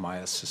of my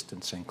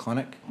assistants in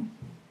clinic,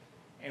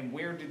 And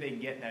where do they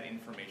get that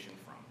information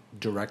from?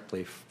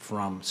 directly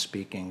from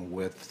speaking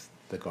with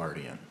the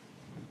guardian.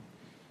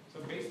 So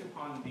based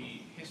upon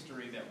the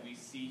history that we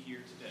see here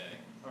today,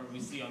 or we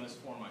see on this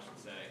form, I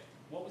should say,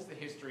 what was the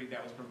history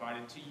that was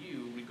provided to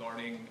you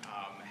regarding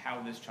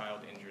how this child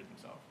injured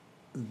himself?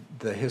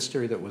 The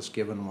history that was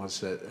given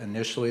was that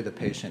initially the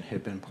patient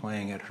had been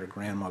playing at her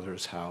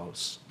grandmother's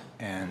house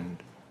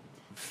and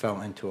fell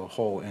into a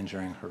hole,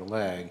 injuring her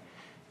leg,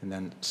 and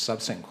then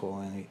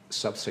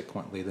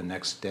subsequently the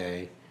next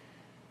day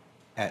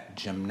at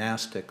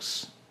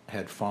gymnastics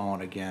had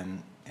fallen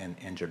again and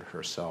injured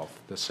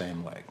herself, the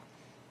same leg.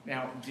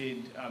 Now,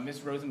 did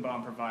Ms.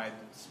 Rosenbaum provide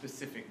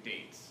specific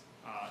dates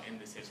in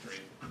this history?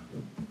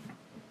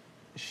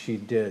 She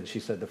did. She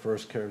said the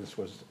first occurrence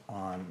was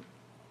on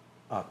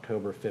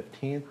October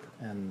 15th,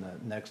 and the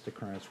next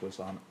occurrence was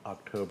on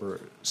October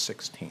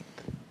 16th.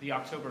 The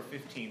October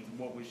 15th,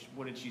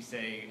 what did she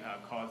say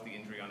caused the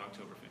injury on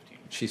October 15th?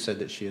 She said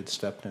that she had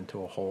stepped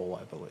into a hole,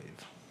 I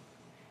believe.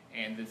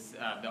 And this,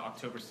 the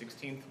October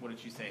 16th, what did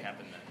she say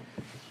happened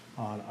then?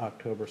 On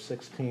October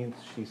 16th,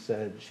 she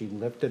said she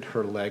lifted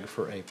her leg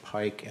for a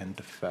pike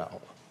and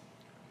fell.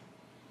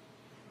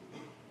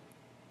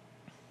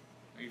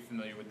 Are you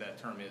familiar with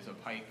that term is, a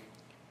pike?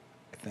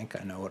 I think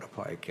I know what a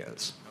pike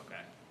is. Okay.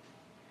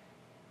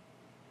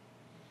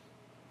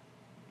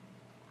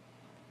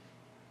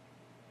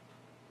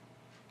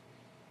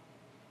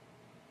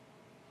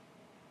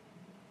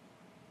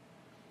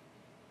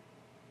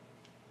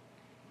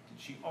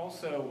 Did she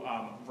also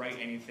write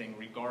anything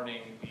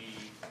regarding the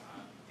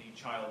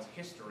child's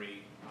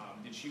history?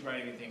 Did she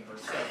write anything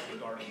herself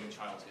regarding the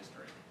child's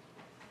history?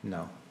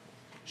 No.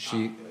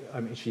 She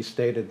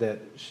stated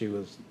that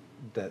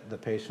that the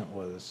patient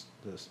was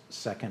the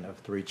second of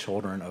 3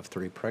 children of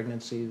 3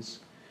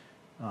 pregnancies,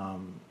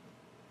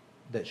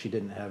 that she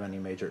didn't have any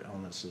major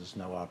illnesses,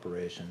 no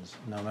operations,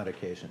 no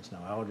medications, no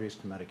allergies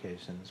to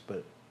medications,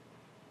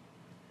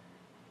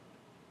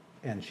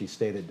 and she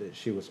stated that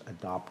she was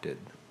adopted.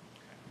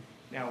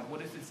 Now, what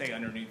does it say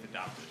underneath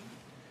adopted?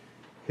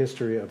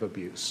 History of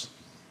abuse.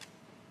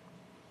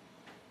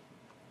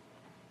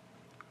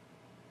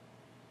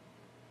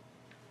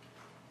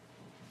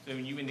 So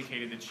you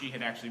indicated that she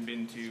had actually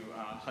been to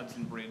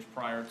Hudson Bridge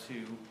prior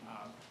to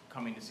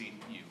coming to see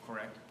you,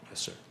 correct? Yes,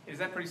 sir. Is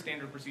that pretty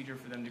standard procedure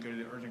for them to go to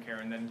the urgent care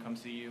and then come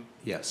see you?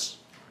 Yes.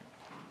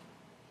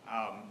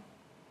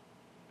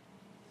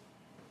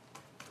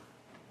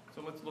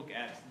 So let's look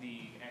at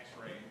the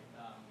x-ray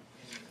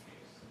in this case.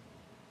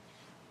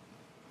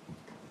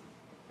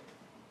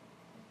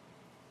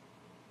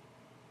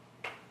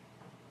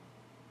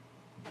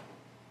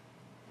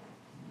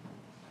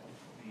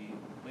 The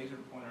laser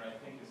pointer, I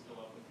think, is still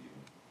up with you.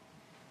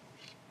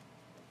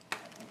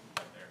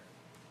 Right there.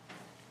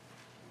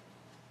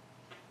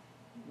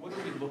 What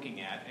are we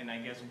looking at, and I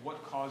guess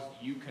what caused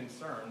you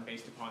concern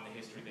based upon the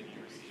history that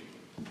you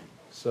received?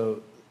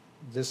 So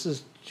this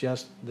is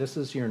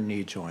your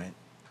knee joint,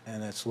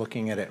 and it's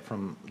looking at it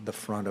from the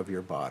front of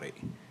your body.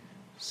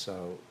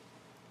 So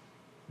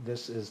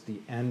this is the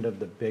end of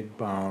the big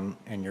bone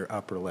in your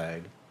upper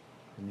leg,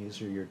 and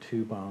these are your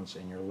 2 bones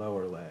in your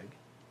lower leg.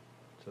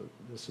 So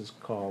this is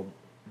called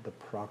the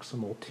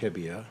proximal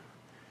tibia,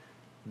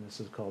 and this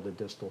is called the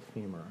distal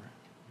femur.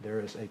 There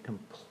is a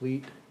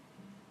complete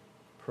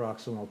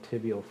proximal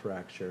tibial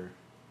fracture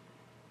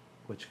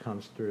which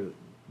comes through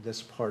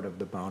this part of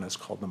the bone is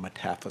called the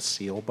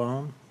metaphyseal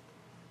bone,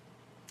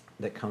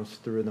 that comes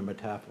through the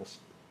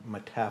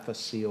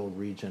metaphyseal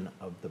region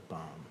of the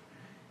bone.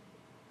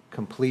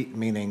 Complete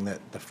meaning that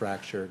the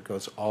fracture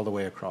goes all the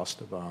way across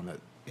the bone, that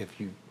if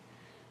you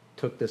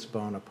took this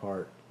bone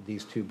apart,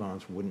 these 2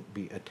 bones wouldn't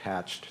be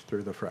attached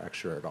through the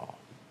fracture at all.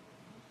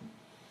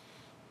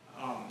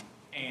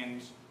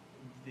 And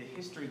the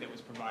history that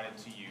was provided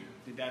to you,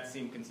 did that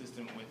seem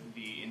consistent with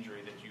the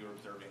injury that you were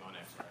observing on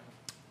x-ray?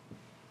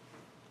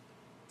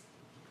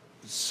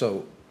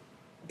 So,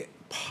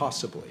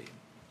 possibly,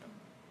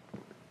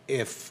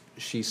 if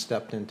she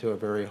stepped into a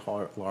very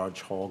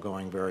large hole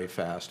going very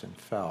fast and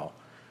fell,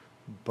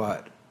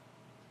 but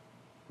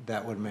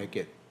that would make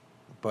it,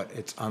 but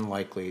it's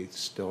unlikely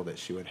still that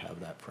she would have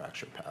that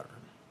fracture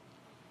pattern.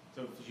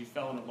 So if she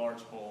fell in a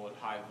large hole at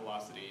high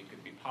velocity, it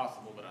could be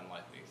possible but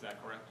unlikely, is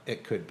that correct?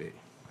 It could be.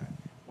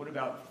 What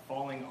about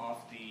falling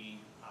off of a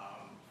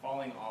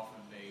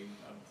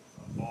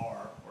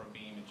bar or a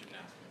beam in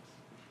gymnastics?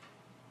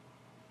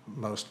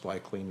 Most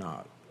likely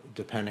not,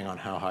 depending on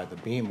how high the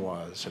beam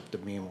was. If the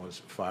beam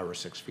was 5 or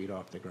 6 feet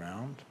off the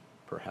ground,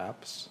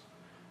 perhaps.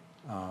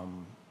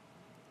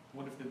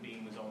 What if the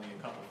beam was only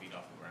a couple feet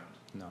off the ground?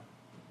 No,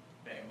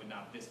 Then it would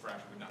not, this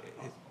fracture would not be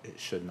possible. it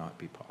should not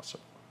be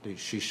possible.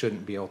 She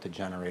shouldn't be able to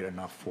generate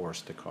enough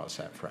force to cause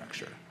that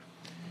fracture.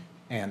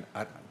 And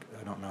I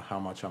don't know how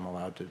much I'm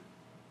allowed to,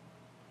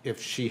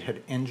 if she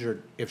had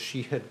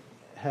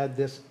had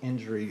this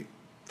injury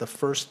the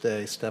first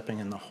day stepping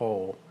in the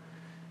hole,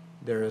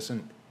 there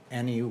isn't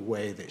any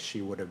way that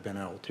she would have been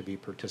able to be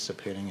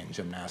participating in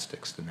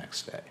gymnastics the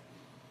next day.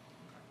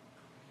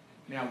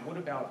 Now, what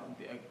about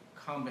a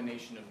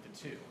combination of the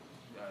two?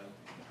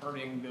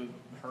 Hurting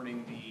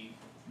the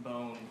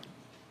bone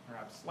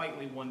perhaps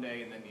slightly one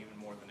day and then even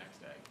more the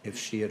next day? If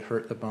she had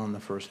hurt the bone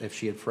if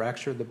she had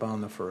fractured the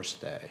bone the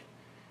first day,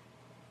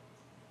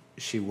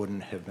 she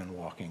wouldn't have been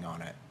walking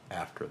on it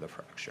after the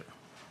fracture.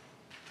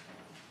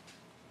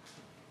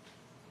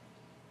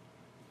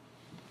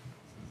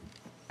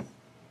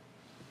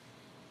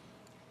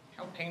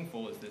 How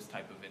painful is this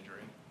type of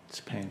injury? It's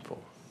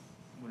painful.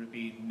 Would it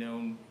be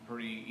known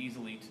pretty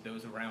easily to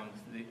those around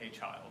a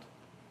child?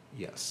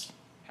 Yes.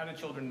 How do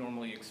children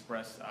normally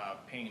express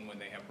pain when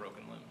they have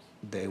broken limbs?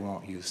 They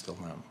won't use the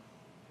limb.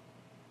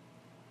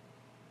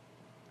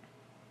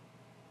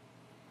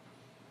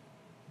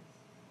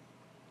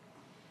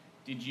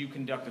 Did you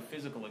conduct a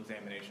physical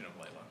examination of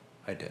Layla?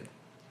 I did.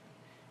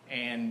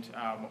 And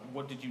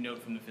what did you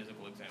note from the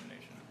physical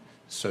examination?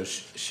 So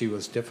she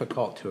was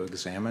difficult to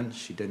examine.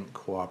 She didn't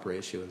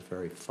cooperate. She was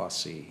very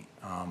fussy.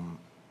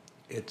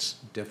 It's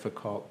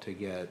difficult to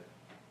get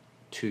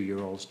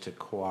 2-year-olds to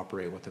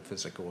cooperate with a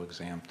physical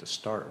exam to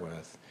start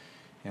with.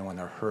 And when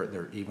they're hurt,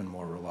 they're even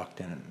more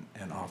reluctant,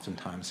 and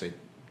oftentimes they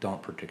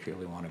don't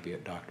particularly want to be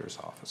at doctor's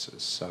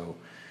offices. So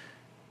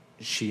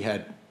she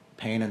had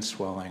pain and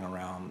swelling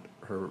around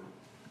her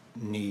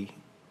knee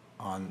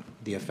on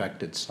the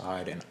affected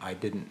side, and I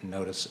didn't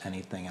notice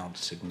anything else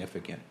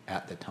significant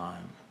at the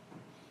time.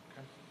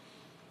 Okay.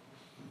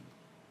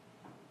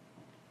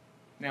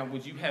 Now,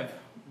 would you have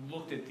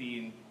looked at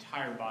the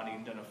entire body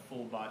and done a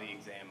full body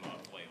exam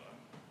of Layla?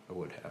 I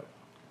would have.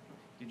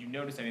 Did you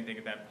notice anything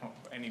at that point,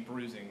 any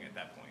bruising at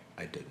that point?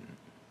 I didn't.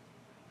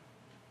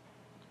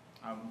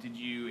 Did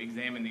you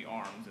examine the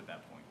arms at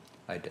that point?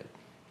 I did.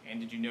 And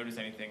did you notice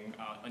anything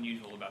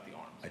unusual about the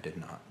arms? I did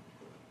not.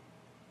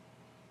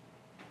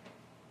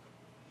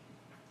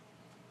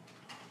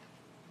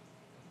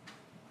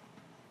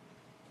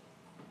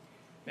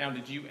 Now,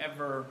 did you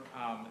ever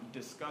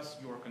discuss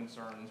your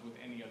concerns with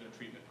any other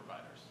treatment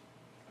providers?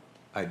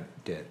 I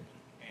did.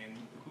 And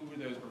who were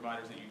those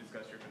providers that you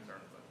discussed your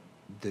concerns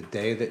with? The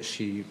day that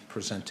she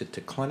presented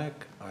to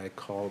clinic, I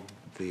called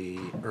the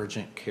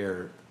urgent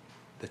care,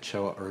 the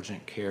CHOA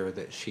urgent care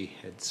that she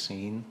had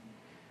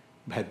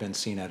been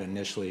seen at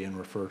initially, and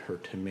referred her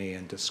to me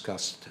and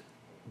discussed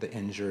the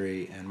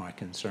injury and my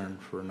concern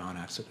for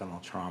non-accidental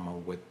trauma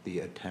with the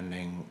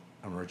attending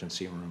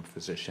emergency room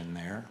physician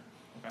there.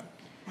 Okay.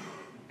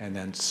 And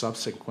then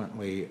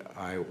subsequently,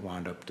 I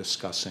wound up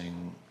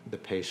discussing the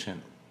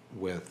patient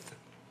with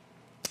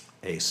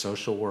a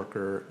social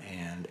worker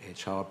and a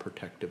child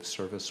protective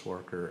service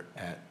worker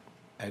at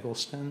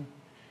Eggleston,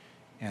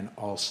 and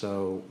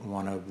also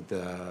one of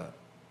the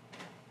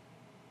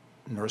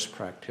nurse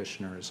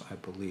practitioners, I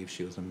believe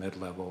she was a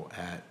mid-level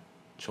at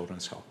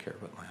Children's Healthcare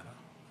of Atlanta.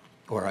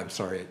 Or I'm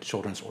sorry,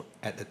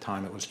 at the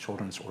time it was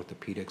Children's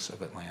Orthopedics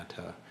of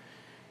Atlanta,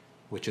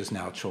 which is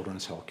now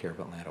Children's Healthcare of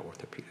Atlanta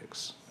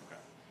Orthopedics. Okay.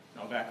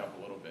 I'll back up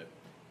a little bit.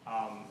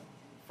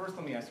 First,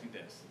 let me ask you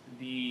this: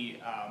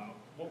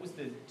 what was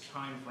the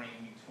time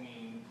frame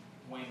between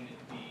when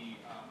the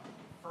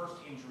first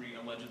injury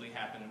allegedly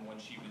happened and when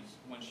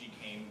she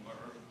came or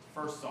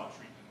first saw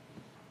treatment?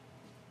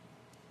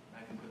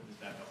 I can put this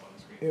back up on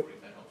the screen for you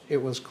if that helps you.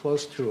 It was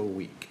close to a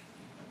week.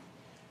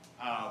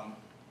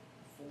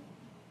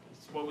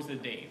 What was the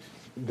date?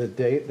 The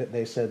date that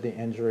they said the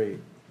injury,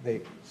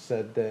 they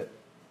said that,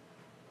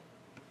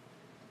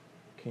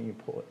 can you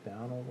pull it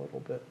down a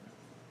little bit?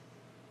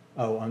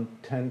 Oh, on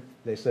 10,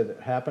 they said it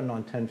happened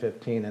on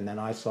 10/15, and then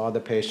I saw the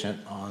patient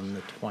on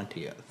the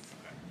 20th. Okay.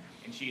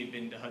 And she had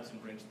been to Hudson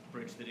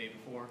Bridge the day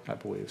before? I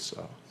believe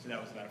so. So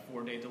that was about a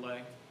 4-day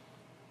delay?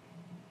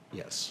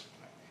 Yes.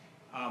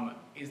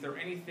 Is there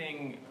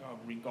anything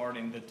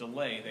regarding the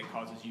delay that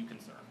causes you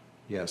concern?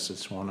 Yes,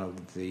 it's one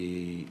of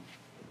the,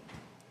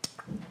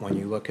 when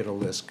you look at a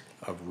list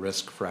of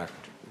risks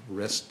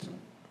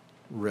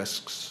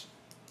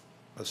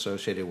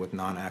associated with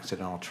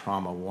non-accidental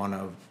trauma, one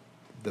of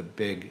the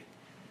big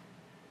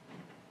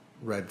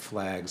red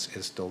flags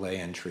is delay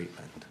in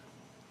treatment.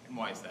 And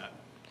why is that?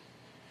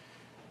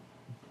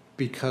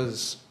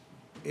 Because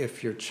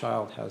if your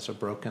child has a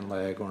broken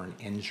leg or an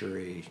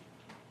injury,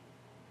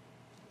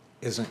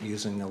 isn't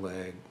using the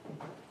leg,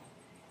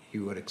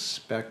 you would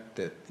expect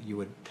that you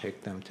would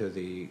take them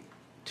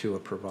to a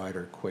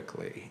provider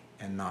quickly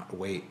and not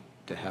wait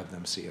to have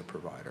them see a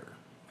provider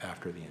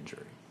after the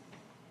injury.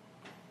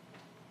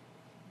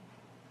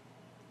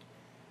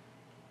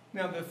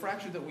 Now, the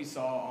fracture that we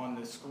saw on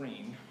the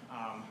screen,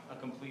 a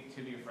complete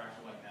tibia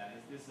fracture like that,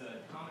 is this a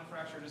common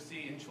fracture to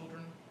see in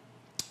children?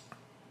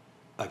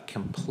 A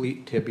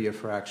complete tibia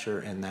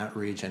fracture in that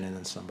region and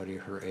in somebody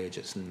her age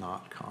is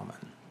not common.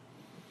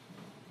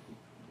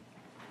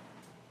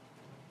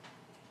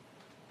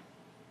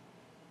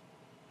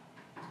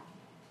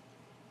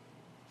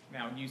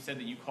 Now, you said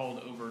that you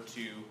called over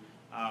to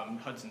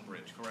Hudson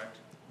Bridge, correct?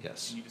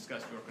 Yes. And you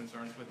discussed your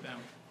concerns with them.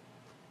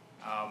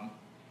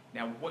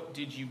 Now, what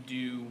did you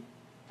do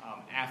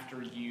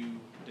after you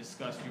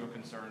discussed your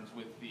concerns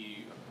with the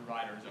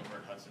providers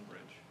over at Hudson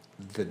Bridge?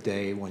 The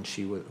day when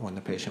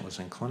the patient was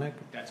in clinic.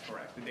 That's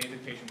correct. The day the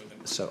patient was in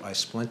clinic. So I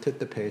splinted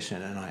the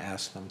patient and I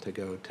asked them to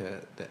go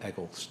to the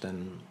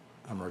Eggleston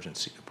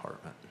Emergency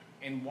Department.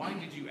 And why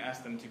did you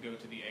ask them to go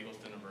to the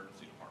Eggleston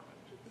Emergency Department?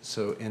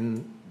 So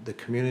in the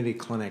community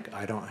clinic,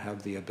 I don't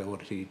have the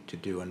ability to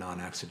do a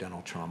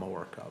non-accidental trauma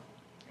workup.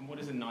 And what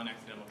is a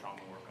non-accidental trauma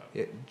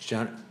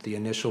workup? The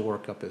initial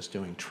workup is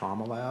doing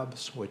trauma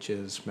labs, which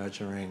is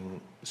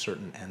measuring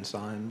certain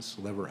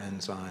enzymes, liver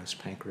enzymes,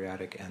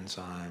 pancreatic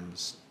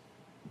enzymes,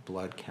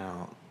 blood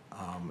count,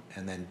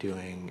 and then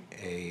doing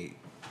a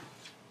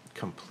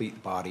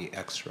complete body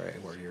x-ray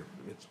where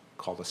it's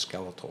called a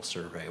skeletal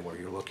survey, where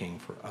you're looking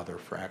for other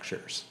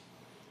fractures.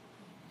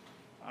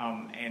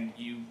 And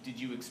did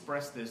you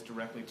express this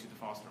directly to the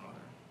foster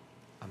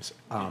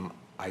mother?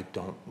 I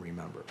don't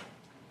remember.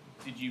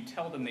 Did you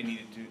tell them they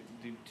needed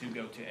to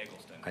go to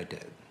Eggleston? I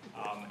did.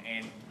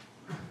 And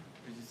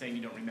is it saying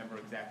you don't remember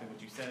exactly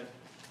what you said?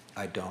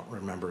 I don't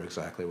remember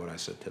exactly what I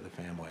said to the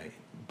family,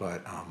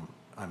 but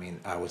I mean,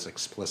 I was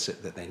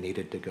explicit that they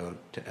needed to go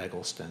to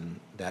Eggleston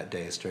that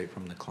day straight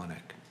from the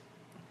clinic.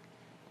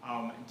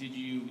 Did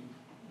you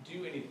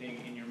do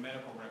anything in your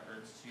medical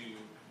records to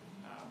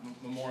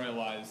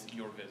memorialize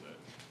your visit?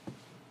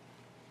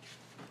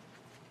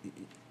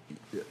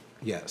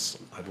 Yes,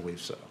 I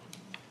believe so.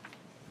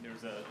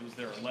 Was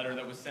there a letter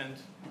that was sent?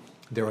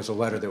 There was a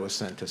letter that was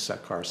sent to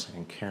Sekar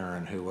Singh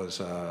Karen, who was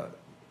a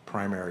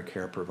primary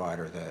care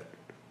provider that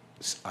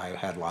I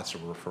had lots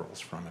of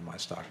referrals from in my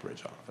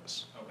Stockbridge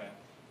office. Okay.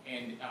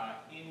 And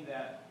in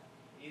that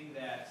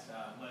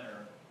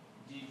letter,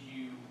 did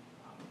you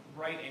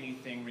write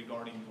anything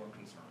regarding your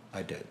concern?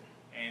 I did.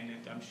 And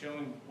I'm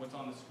showing what's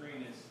on the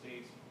screen is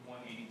states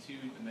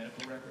 182, the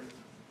medical record.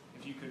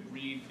 If you could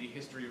read the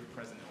history of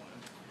present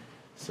illness.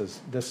 It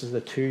says, this is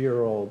a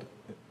 2-year-old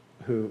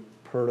who,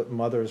 per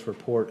mother's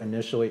report,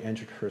 initially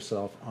injured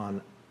herself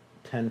on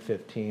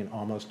 10/15,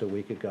 almost a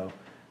week ago,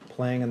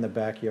 playing in the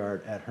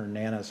backyard at her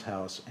Nana's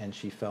house, and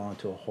she fell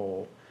into a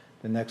hole.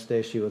 The next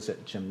day she was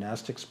at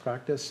gymnastics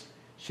practice.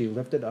 She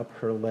lifted up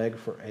her leg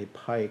for a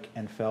pike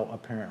and fell,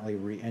 apparently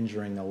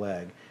re-injuring the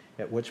leg,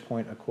 at which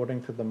point,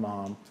 according to the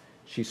mom,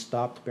 she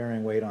stopped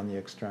bearing weight on the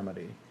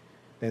extremity.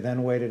 They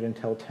then waited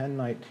until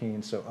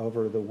 10/19, so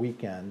over the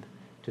weekend,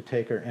 to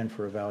take her in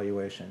for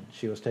evaluation.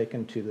 She was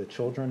taken to the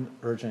Children's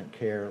Urgent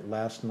Care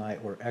last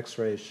night where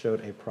x-rays showed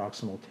a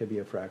proximal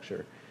tibia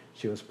fracture.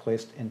 She was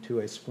placed into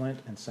a splint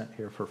and sent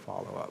here for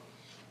follow-up.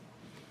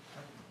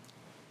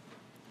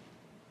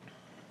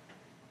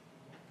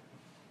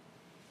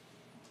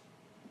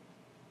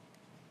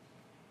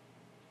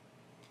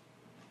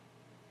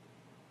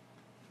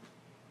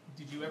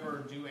 Did you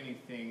ever do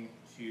anything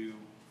to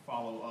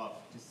follow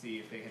up to see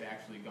if they had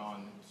actually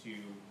gone to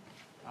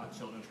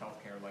children's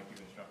health care like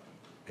you instructed?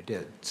 I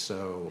did.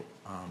 So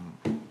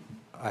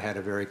I had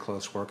a very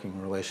close working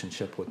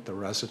relationship with the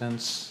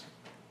residents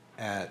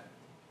at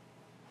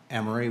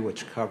Emory,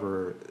 which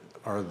are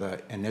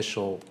the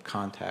initial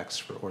contacts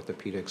for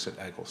orthopedics at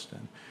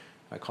Eggleston.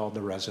 I called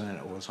the resident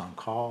who was on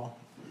call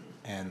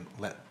and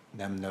let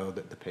them know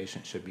that the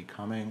patient should be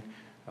coming.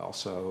 I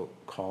also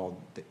called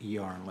the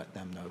ER and let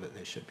them know that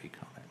they should be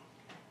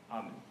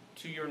coming.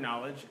 To your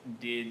knowledge,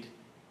 did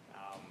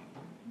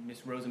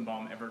Ms.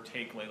 Rosenbaum ever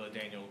take Layla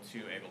Daniel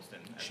to Eggleston?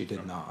 She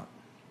did not.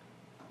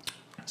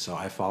 So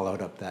I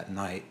followed up that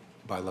night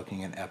by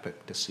looking in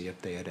Epic to see if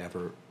they had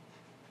ever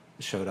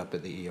showed up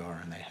at the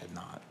ER, and they had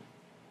not.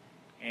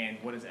 And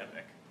what is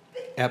Epic?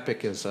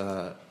 Epic is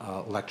a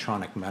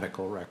electronic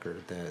medical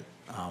record that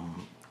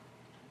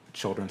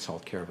Children's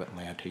Healthcare of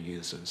Atlanta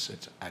uses.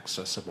 It's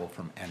accessible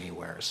from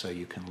anywhere, so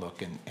you can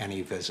look, and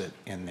any visit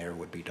in there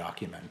would be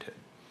documented.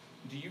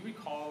 Do you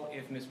recall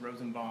if Ms.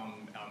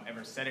 Rosenbaum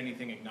ever said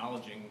anything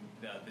acknowledging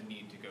the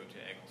need to go to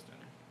Eggleston?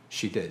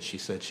 She did. She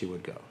said she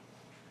would go.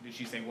 Did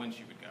she say when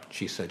she would go?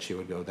 She said she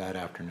would go that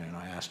afternoon.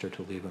 I asked her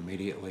to leave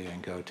immediately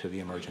and go to the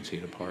emergency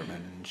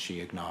department, and she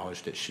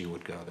acknowledged that she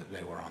would go, that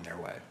they were on their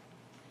way.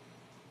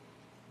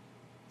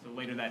 So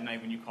later that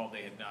night when you called,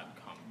 they had not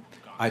gone?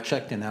 I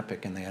checked in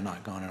Epic and they had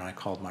not gone, and I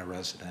called my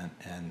resident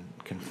and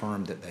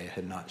confirmed that they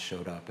had not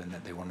showed up and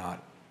that they were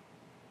not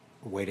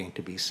waiting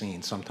to be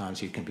seen.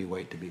 Sometimes you can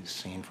wait to be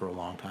seen for a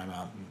long time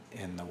out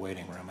in the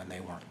waiting room, and they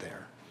weren't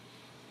there.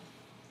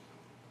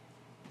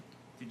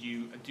 Did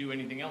you do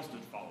anything else to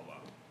follow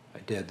up? I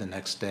did. The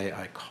next day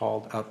I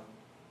called up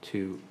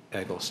to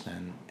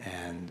Eggleston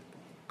and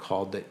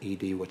called the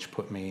ED, which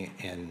put me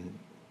in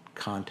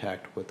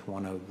contact with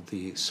one of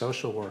the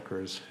social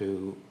workers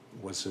who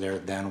was there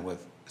then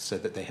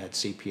said that they had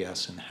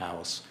CPS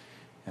in-house,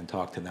 and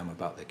talked to them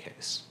about the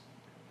case.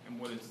 And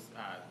what is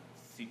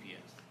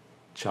CPS?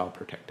 Child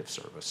Protective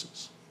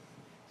Services.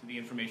 So the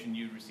information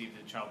you received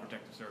at Child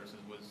Protective Services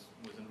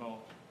was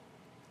involved?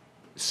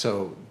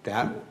 So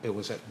it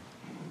was at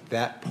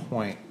that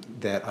point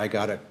that I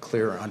got a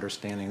clearer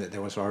understanding that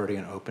there was already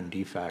an open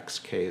defects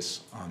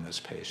case on this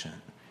patient.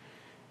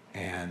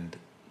 And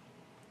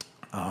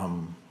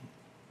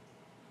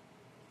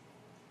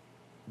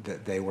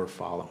that they were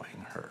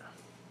following her.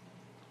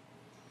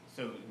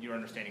 So your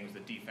understanding was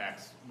that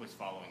DFACS was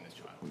following this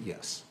child?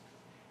 Yes.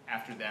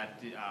 After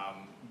that,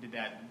 did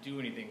that do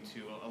anything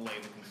to allay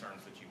the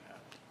concerns that you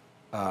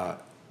had?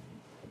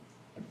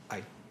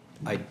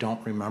 I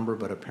don't remember,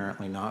 but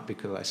apparently not,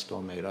 because I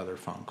still made other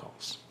phone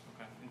calls.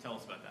 Okay, and tell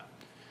us about that.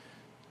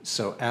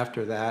 So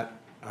after that,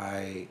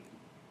 I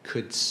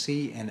could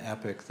see in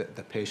Epic that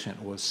the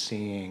patient was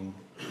seeing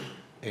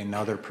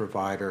another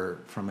provider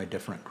from a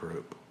different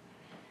group.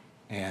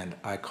 And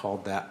I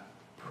called that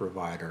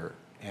provider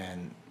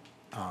and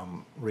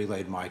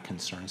relayed my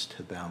concerns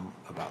to them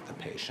about the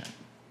patient.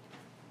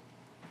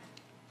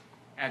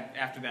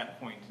 After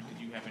that point, did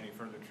you have any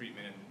further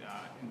treatment and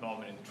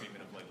involvement in the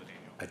treatment of Layla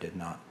Daniel? I did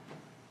not.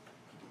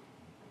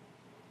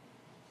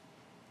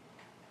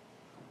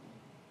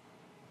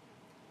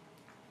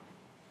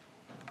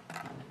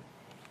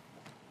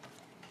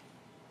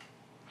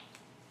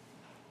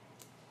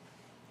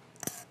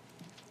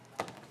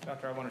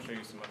 Doctor, I want to show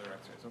you some other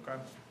x-rays, okay?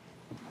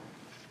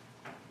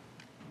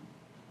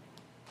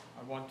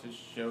 I want to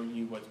show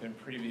you what's been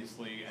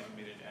previously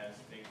admitted as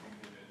State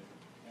Exhibit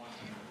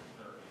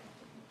 130.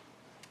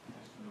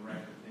 Just for the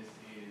record, this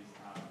is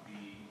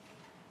the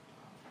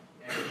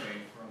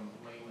x-ray from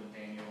Layla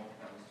Daniel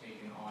that was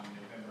taken on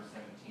November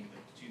 17th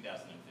of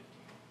 2015.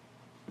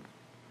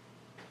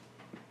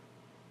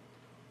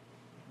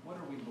 What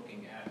are we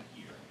looking at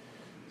here?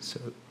 So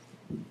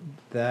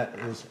that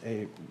is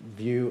a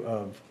view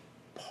of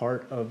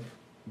part of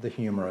the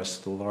humerus,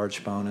 the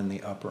large bone in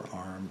the upper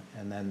arm,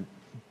 and then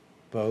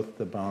both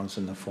the bones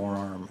in the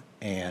forearm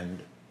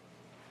and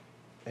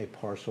a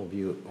partial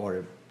view or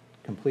a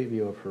complete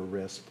view of her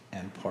wrist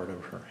and part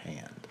of her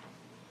hand.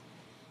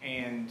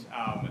 And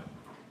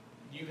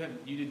you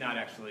did not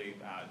actually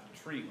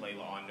treat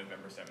Layla on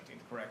November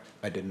 17th, correct?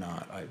 I did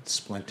not. I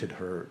splinted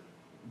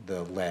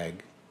the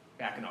leg.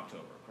 Back in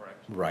October,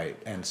 correct? Right,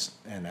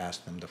 and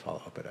asked them to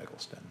follow up at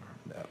Eggleston.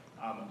 Yep.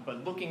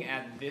 But looking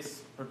at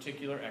this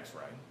particular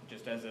X-ray,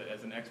 just as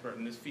an expert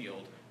in this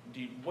field,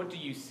 what do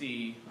you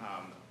see?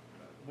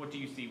 What do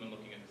you see when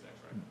looking at this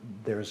X-ray?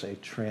 There's a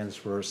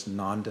transverse,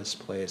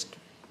 non-displaced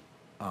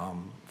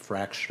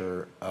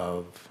fracture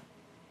of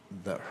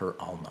her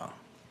ulna.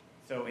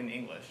 So in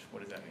English,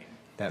 what does that mean?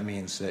 That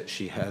means that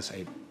she has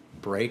a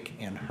break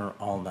in her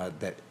ulna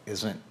that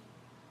isn't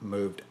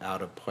moved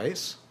out of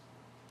place.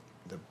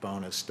 The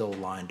bone is still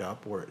lined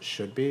up where it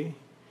should be.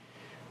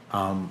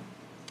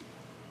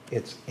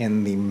 It's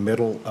in the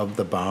middle of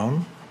the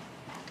bone,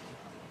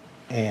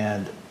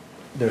 and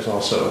there's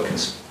also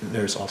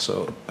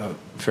a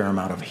fair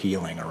amount of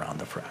healing around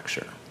the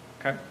fracture.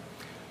 Okay.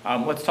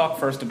 Let's talk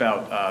first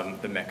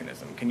about the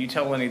mechanism. Can you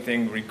tell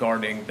anything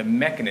regarding the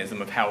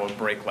mechanism of how a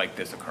break like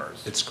this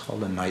occurs? It's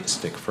called a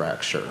nightstick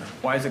fracture.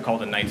 Why is it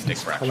called a nightstick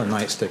fracture? It's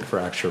called a nightstick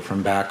fracture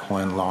from back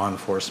when law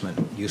enforcement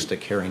used to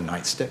carry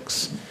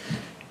nightsticks.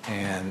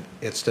 And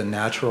it's the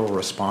natural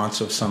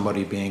response of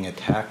somebody being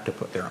attacked to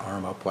put their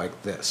arm up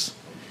like this.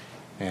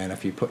 And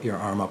if you put your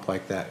arm up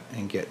like that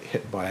and get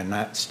hit by a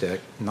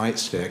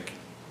nightstick,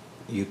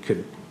 you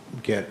could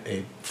get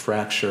a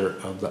fracture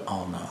of the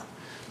ulna.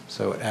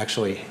 So it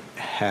actually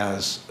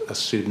has a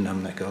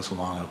pseudonym that goes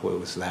along with what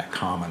was that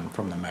common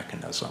from the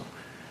mechanism.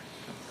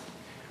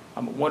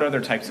 What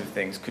other types of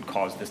things could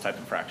cause this type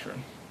of fracture?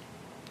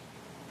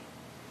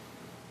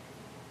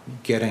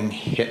 Getting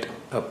hit,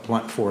 a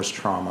blunt force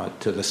trauma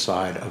to the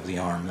side of the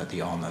arm that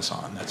the ulna's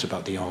on. That's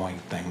about the only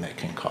thing that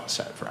can cause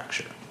that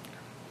fracture.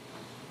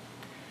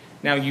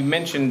 Now, you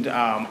mentioned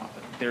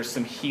there's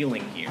some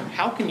healing here.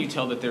 How can you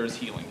tell that there is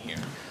healing here?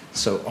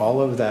 So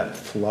all of that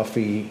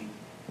fluffy,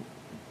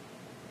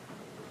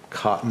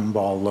 cotton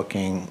ball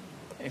looking.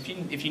 If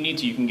you need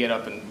to, you can get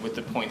up and with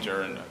the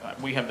pointer, and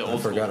we have the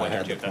old school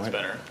pointer too, if that's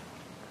better.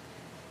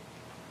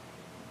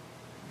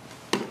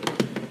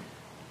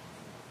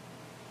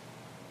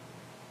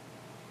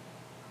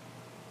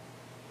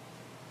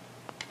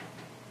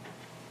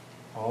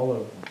 All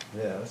of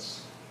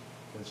this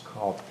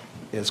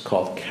is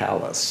called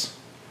callus.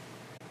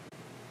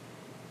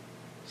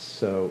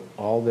 So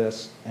all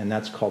this, and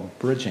that's called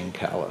bridging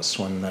callus.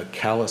 When the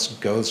callus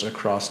goes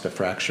across the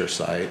fracture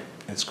site,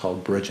 it's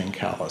called bridging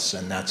callus,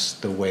 and that's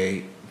the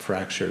way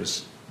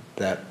fractures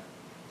that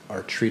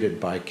are treated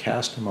by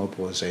cast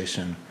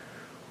immobilization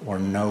or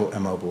no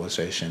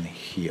immobilization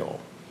heal.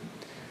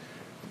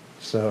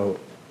 So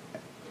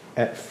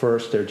at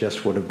first, there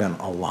just would have been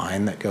a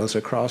line that goes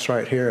across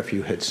right here if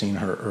you had seen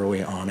her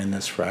early on in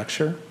this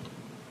fracture.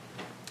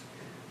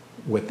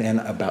 Within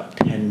about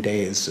 10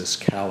 days, this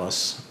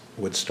callus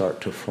would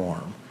start to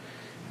form.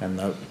 And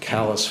the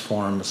callus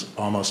forms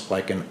almost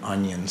like an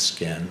onion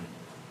skin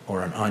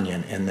or an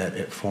onion in that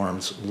it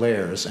forms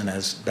layers, and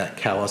as that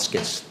callus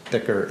gets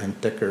thicker and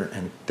thicker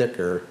and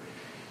thicker,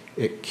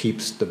 it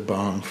keeps the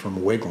bone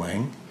from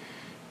wiggling.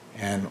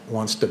 And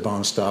once the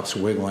bone stops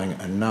wiggling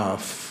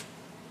enough,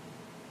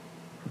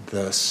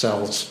 the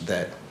cells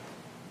that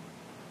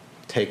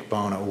take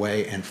bone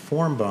away and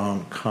form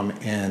bone come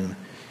in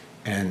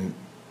and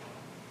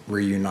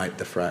reunite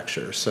the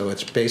fracture. So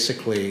it's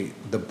basically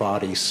the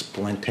body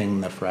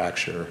splinting the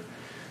fracture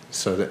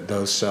so that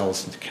those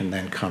cells can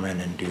then come in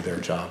and do their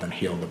job and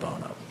heal the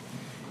bone up.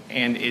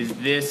 And is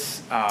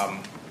this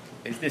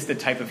the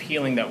type of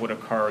healing that would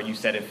occur, you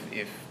said,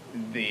 if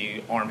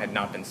the arm had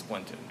not been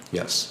splinted?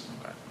 Yes.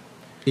 Okay.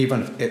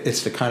 Even if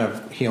it's the kind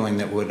of healing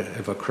that would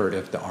have occurred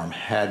if the arm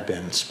had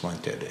been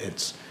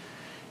splinted.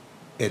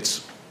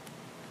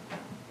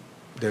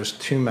 There's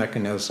two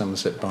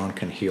mechanisms that bone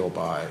can heal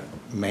by,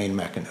 main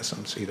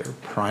mechanisms, either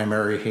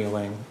primary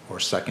healing or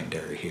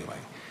secondary healing.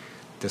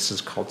 This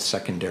is called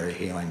secondary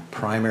healing.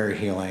 Primary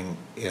healing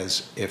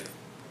is if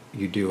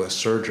you do a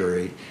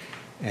surgery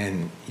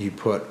and you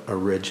put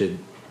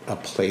a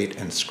plate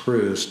and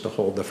screws to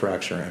hold the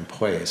fracture in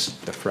place.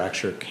 The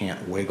fracture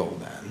can't wiggle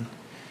then,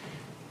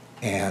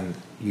 and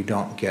you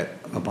don't get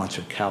a bunch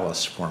of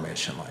callus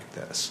formation like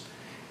this.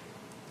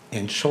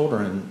 In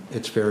children,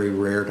 it's very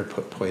rare to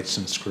put plates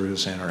and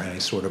screws in or any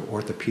sort of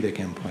orthopedic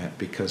implant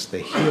because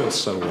they heal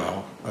so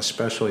well,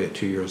 especially at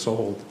 2 years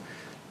old,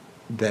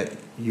 that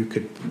you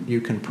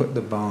can put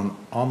the bone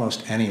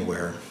almost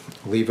anywhere,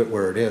 leave it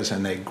where it is,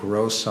 and they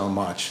grow so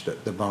much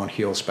that the bone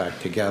heals back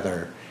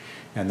together.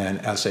 And then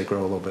as they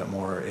grow a little bit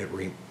more,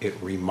 it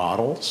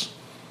remodels,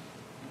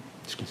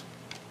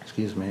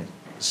 excuse me,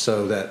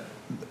 so that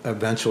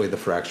eventually the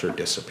fracture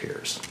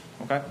disappears.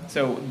 Okay,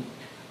 so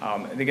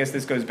I guess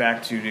this goes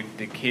back to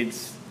the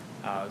kids.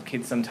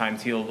 Kids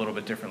sometimes heal a little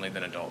bit differently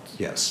than adults.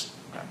 Yes.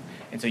 Okay.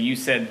 And so you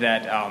said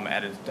that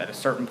at a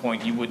certain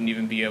point you wouldn't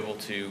even be able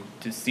to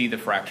see the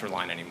fracture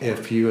line anymore.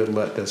 If you had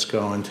let this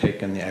go and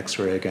taken the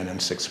x-ray again in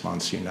 6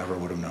 months, you never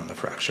would have known the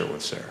fracture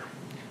was there.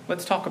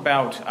 Let's talk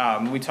about,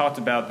 we talked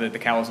about the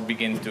callus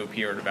begins to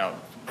appear at about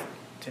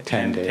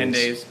 10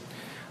 days.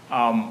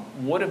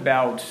 What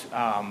about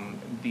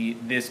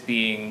this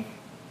being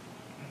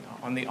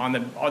on the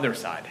other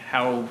side?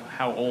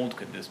 How old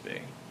could this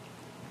be?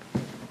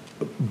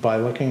 By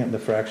looking at the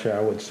fracture,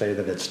 I would say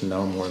that it's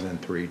no more than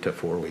 3 to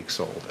 4 weeks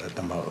old at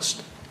the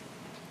most.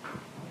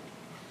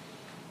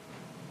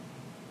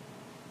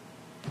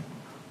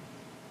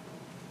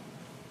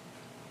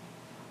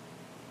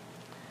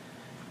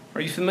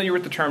 Are you familiar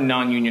with the term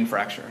non-union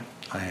fracture?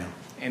 I am.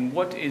 And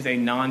what is a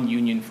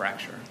non-union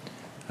fracture?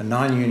 A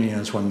non-union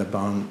is when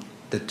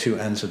the two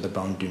ends of the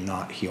bone do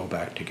not heal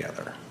back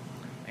together.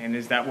 And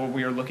is that what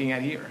we are looking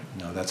at here?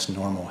 No, that's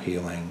normal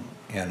healing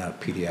in a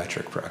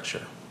pediatric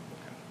fracture.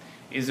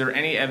 Is there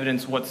any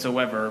evidence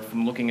whatsoever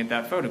from looking at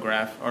that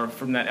photograph or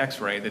from that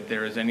x-ray that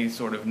there is any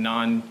sort of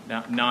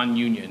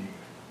non-union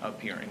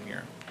appearing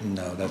here?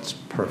 No, that's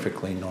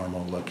perfectly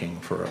normal looking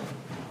for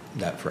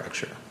that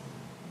fracture.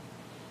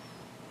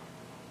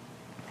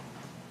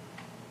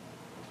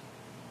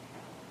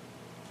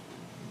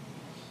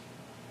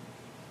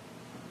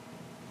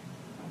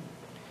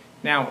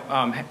 Now,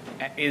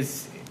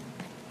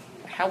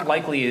 how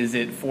likely is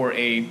it for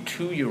a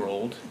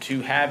 2-year-old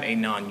to have a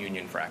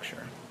non-union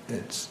fracture?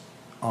 It's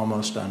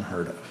almost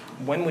unheard of.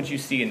 When would you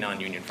see a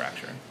non-union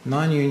fracture?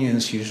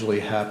 Non-unions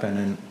usually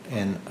happen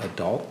in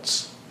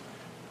adults,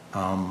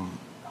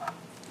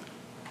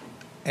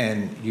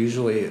 and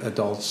usually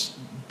adults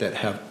that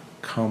have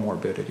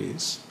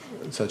comorbidities,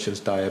 such as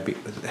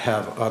diabetes,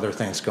 have other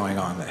things going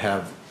on, that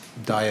have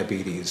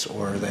diabetes,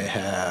 or they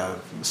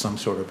have some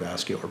sort of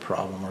vascular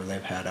problem, or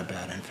they've had a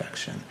bad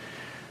infection.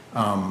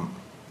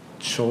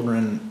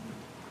 Children,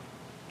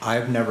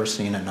 I've never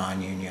seen a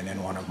non-union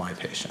in one of my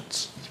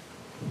patients.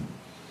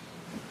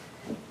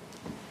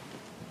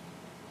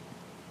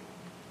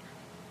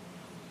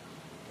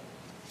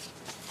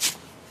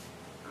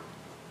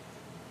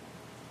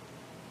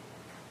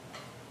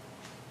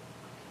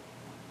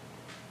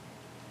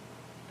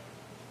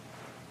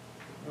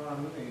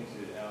 I'm moving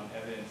into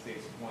evidence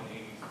states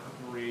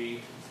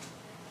 183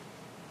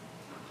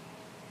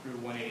 through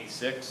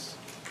 186,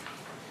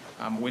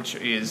 which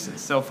is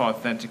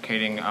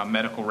self-authenticating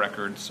medical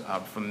records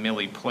from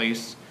Millie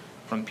Place,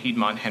 from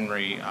Piedmont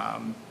Henry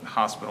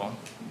Hospital.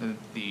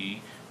 The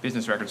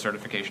business record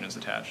certification is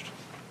attached.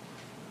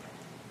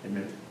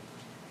 Amen.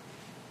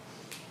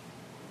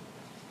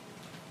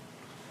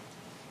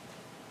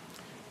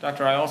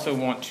 Doctor, I also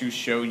want to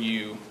show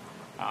you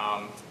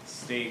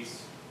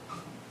states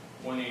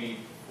 184.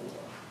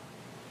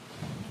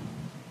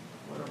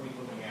 What are we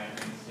looking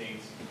at in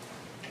states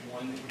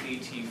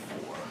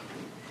 184?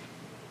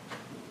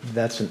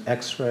 That's an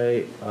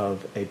x-ray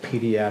of a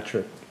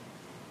pediatric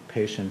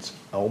patient's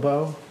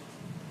elbow.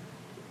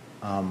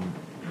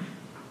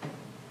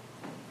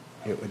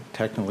 It would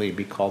technically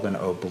be called an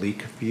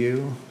oblique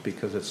view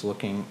because it's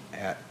looking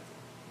at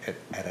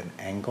an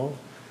angle,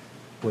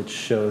 which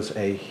shows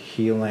a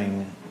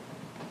healing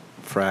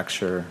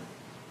fracture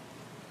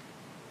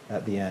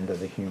at the end of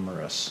the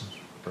humerus,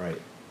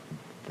 right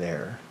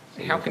there.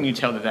 How can you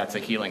tell that that's a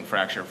healing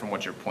fracture from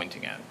what you're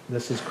pointing at?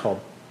 This is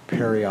called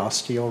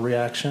periosteal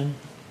reaction.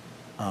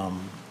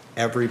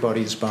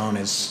 Everybody's bone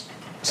is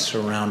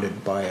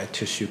surrounded by a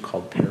tissue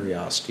called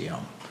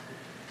periosteum.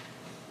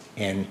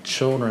 In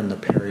children, the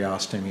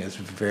periosteum is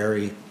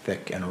very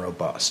thick and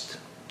robust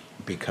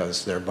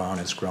because their bone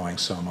is growing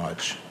so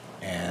much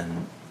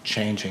and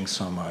changing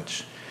so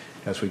much.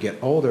 As we get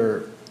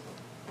older,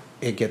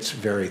 it gets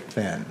very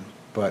thin.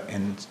 But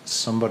in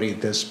somebody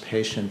this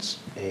patient's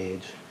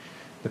age,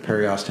 the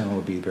periosteum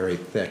will be very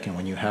thick. And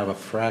when you have a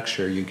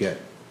fracture, you get,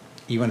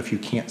 even if you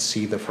can't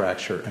see the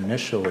fracture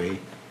initially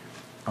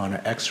on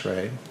an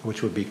x-ray,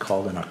 which would be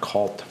called an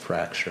occult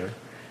fracture,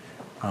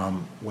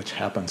 which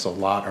happens a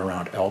lot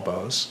around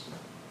elbows.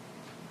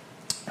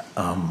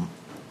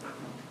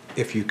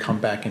 If you come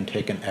back and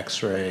take an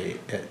x-ray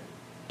at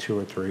 2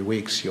 or 3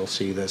 weeks, you'll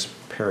see this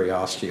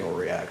periosteal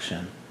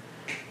reaction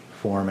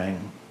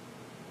forming,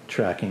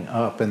 tracking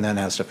up, and then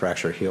as the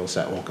fracture heals,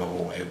 that will go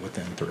away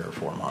within 3 or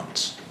 4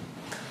 months.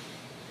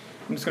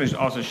 I'm just going to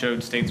also show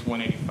states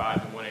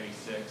 185 and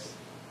 186.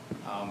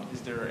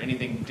 Is there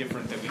anything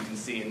different that we can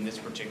see in this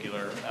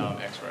particular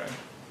x-ray?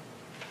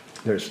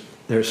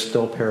 There's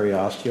still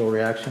periosteal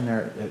reaction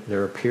there.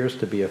 There appears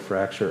to be a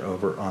fracture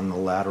over on the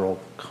lateral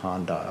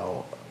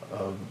condyle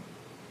of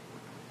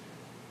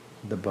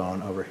the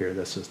bone over here.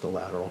 This is the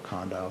lateral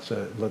condyle.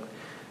 So look,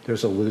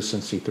 there's a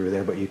lucency through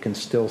there, but you can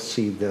still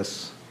see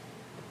this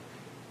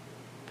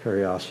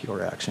periosteal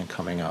reaction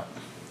coming up.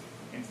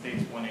 In stage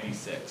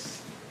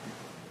 186.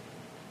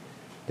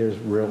 There's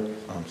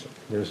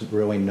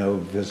really no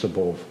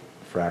visible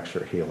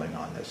fracture healing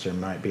on this. There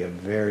might be a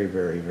very,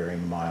 very, very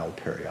mild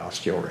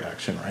periosteal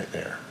reaction right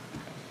there.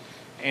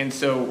 And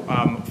so,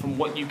 from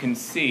what you can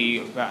see,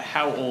 about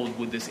how old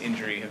would this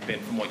injury have been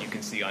from what you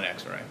can see on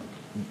x-ray?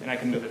 And I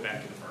can move it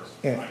back to the first.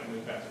 Yeah. I can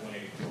move back to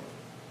 184.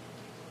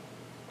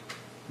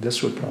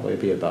 This would probably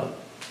be about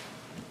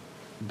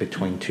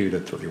between 2 to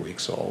 3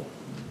 weeks old.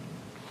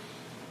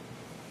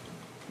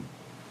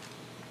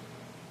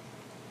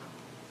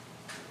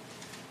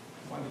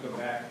 I wanted to go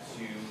back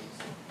to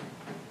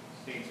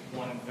stage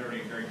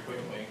 130 very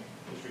quickly,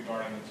 just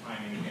regarding the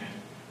timing again.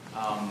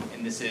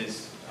 And this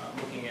is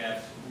looking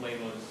at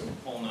Layla's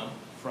ulna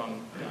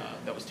from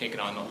that was taken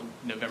on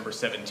November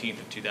 17th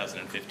of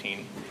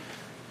 2015.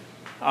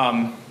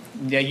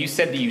 Yeah, you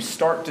said that you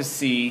start to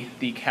see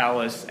the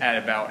callus at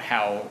about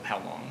how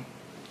long?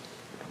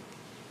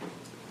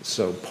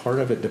 So part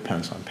of it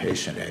depends on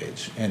patient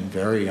age. In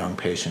very young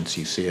patients,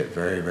 you see it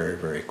very, very,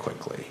 very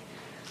quickly.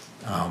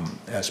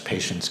 As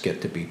patients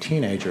get to be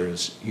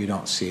teenagers, you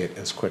don't see it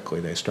as quickly.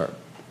 They start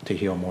to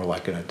heal more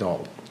like an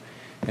adult.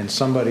 In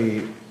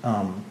somebody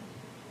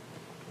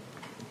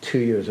 2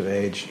 years of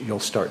age, you'll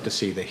start to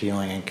see the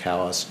healing in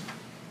callus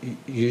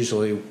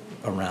usually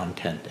around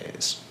 10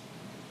 days.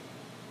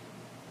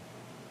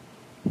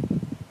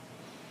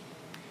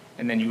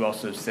 And then you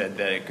also said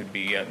that it could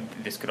be,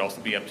 this could also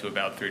be up to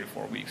about 3 to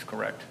 4 weeks,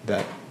 correct?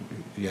 That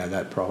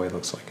probably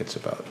looks like it's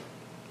about,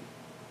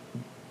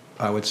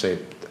 I would say,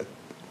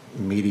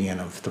 median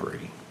of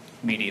 3.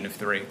 Median of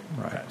 3.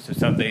 Right.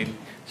 Okay.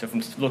 So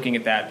from looking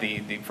at that,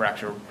 the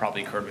fracture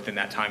probably occurred within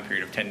that time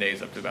period of 10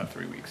 days up to about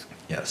 3 weeks.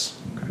 Yes.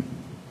 Okay.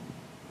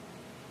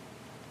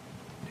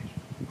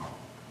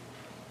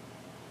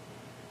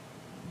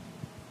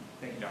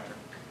 Thank you, doctor.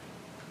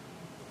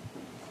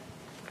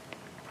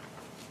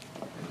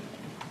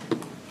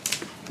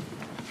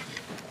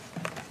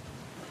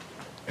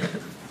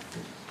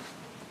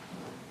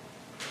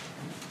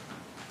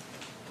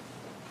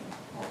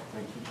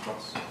 Thank you,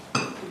 Ross.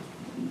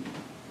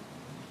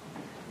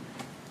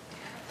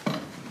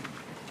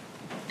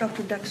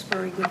 Dr.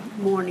 Duxbury, good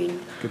morning.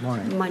 Good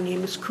morning. My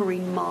name is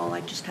Corinne Mall. I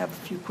just have a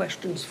few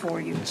questions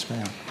for you. Yes,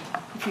 ma'am.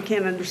 If you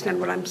can't understand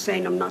what I'm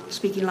saying, I'm not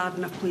speaking loud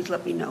enough, please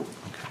let me know.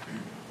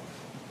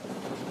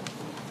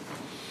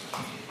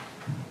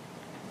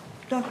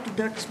 Dr.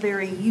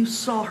 Duxbury, you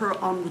saw her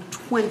on the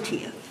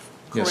 20th,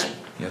 correct?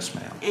 Yes,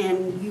 ma'am.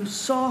 And you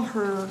saw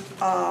her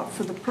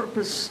for the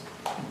purpose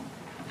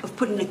of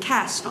putting a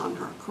cast on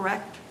her,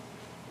 correct?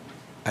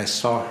 I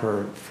saw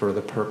her for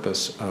the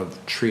purpose of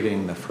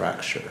treating the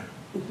fracture,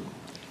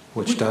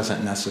 which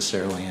doesn't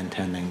necessarily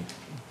intending,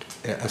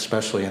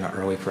 especially in an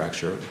early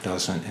fracture,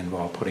 doesn't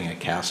involve putting a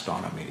cast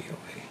on immediately.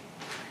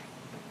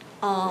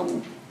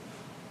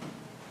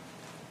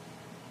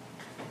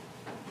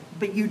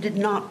 But you did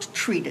not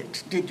treat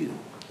it, did you?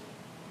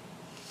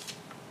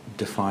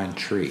 Define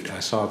treat. I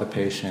saw the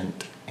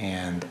patient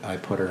and I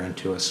put her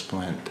into a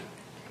splint,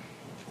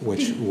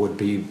 which would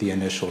be the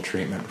initial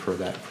treatment for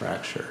that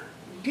fracture.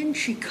 Didn't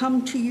she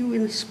come to you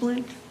in a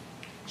splint?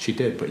 She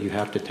did, but you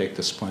have to take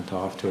the splint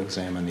off to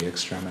examine the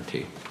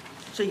extremity.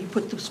 So you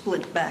put the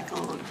splint back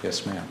on.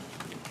 Yes, ma'am.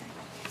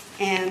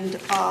 And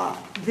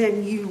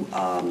then you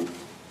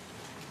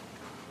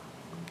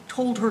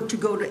told her to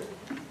go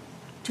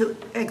to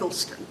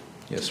Eggleston.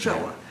 Yes,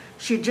 Showa. ma'am.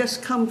 She had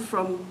just come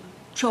from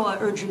Showa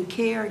Urgent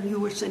Care, and you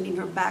were sending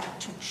her back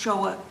to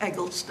Showa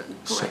Eggleston,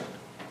 correct?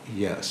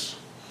 Yes.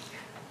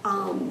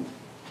 Now,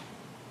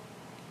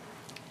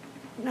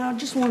 I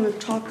just want to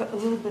talk a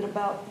little bit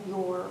about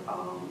your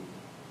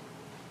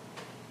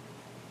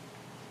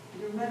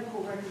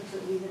medical records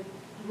that we had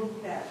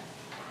looked at.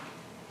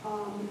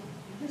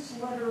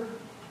 This letter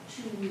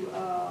to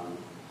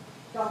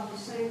Dr.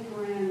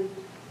 Sankaran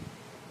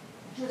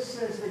just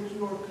says that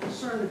you are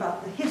concerned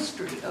about the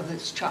history of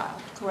this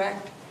child,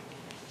 correct?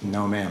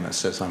 No, ma'am. It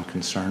says I'm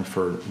concerned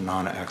for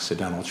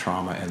non-accidental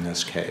trauma in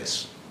this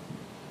case.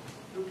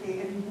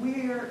 Okay, and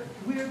where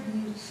do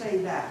you say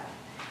that?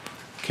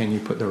 Can you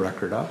put the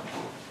record up?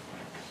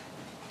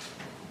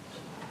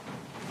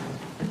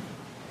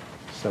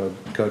 So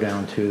go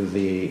down to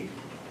the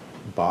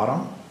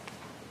bottom.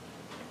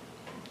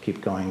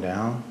 Keep going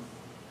down.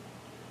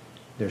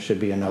 There should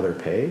be another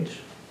page.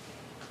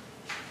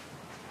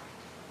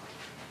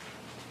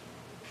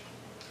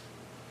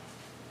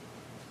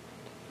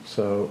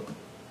 So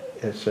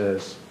it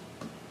says,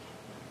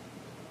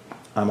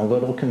 I'm a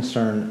little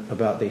concerned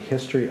about the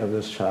history of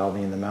this child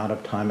and the amount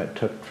of time it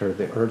took for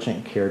the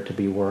urgent care to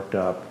be worked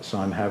up, so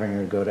I'm having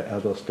her go to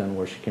Edleston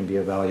where she can be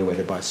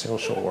evaluated by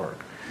social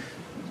work.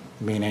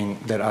 Meaning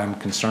that I'm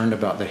concerned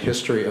about the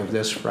history of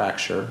this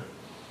fracture,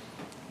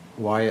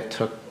 why it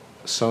took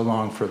so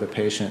long for the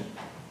patient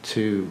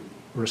to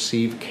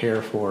receive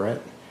care for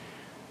it,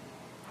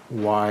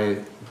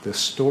 why the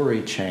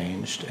story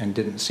changed and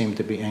didn't seem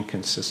to be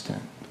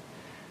inconsistent.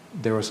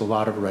 There was a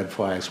lot of red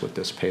flags with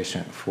this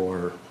patient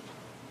for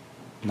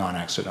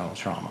non-accidental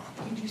trauma.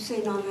 Did you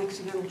say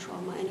non-accidental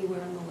trauma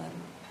anywhere in the letter?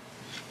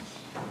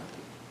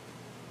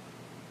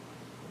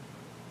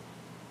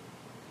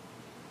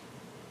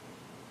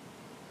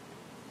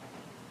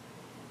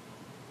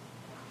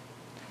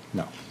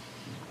 No.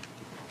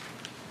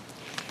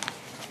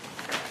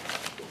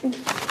 In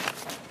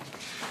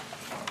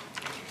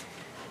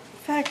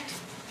fact,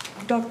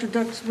 Dr.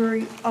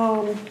 Duxbury,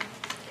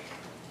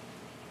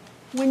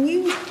 when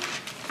you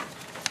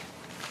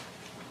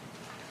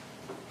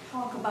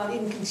talk about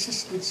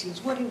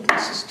inconsistencies, what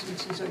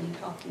inconsistencies are you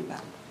talking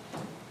about?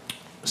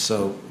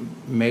 So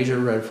major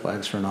red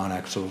flags for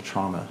non-accidental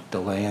trauma: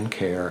 delay in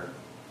care,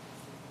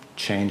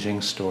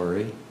 changing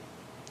story.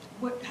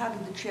 How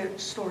did the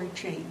story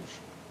change?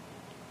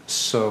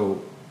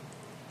 So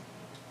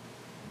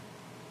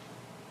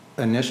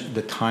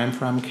the time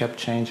frame kept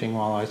changing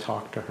while I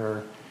talked to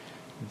her.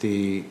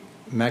 The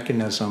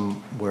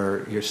mechanism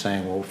where you're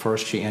saying, well,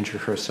 first she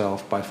injured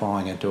herself by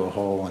falling into a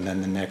hole, and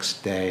then the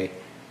next day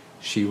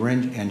she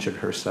injured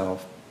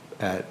herself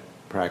at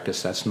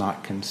practice, that's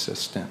not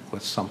consistent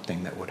with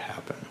something that would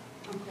happen.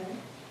 Okay.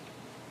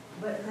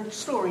 But her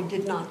story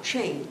did not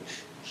change.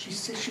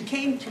 She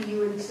came to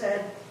you and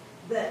said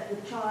that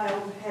the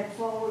child had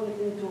fallen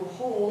into a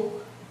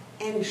hole,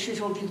 and she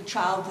told you the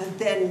child had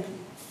then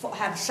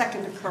had a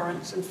second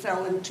occurrence and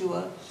fell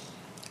into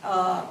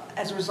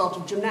as a result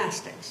of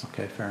gymnastics.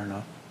 Okay, fair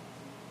enough.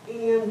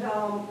 And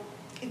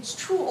it's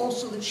true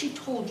also that she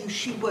told you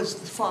she was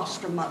the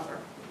foster mother.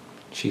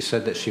 She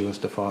said that she was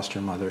the foster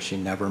mother. She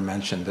never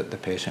mentioned that the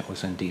patient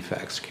was in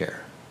defects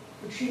care.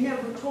 But she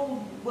never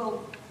told,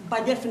 well, by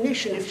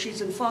definition, if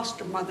she's in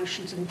foster mother,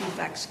 she's in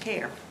defects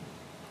care.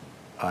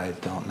 I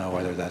don't know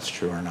whether that's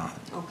true or not.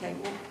 Okay,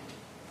 well,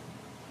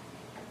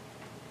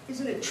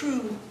 isn't it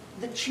true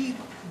that she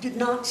did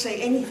not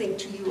say anything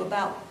to you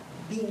about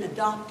being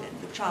adopted,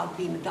 the child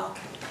being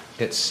adopted?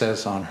 It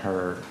says on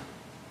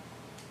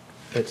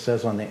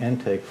the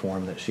intake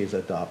form that she's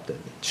adopted.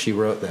 She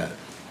wrote that.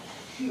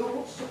 She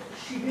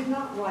did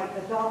not write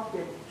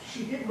adopted.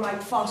 She did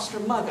write foster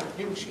mother,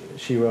 didn't she?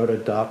 She wrote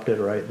adopted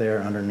right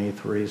there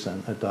underneath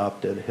reason,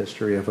 adopted,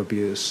 history of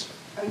abuse.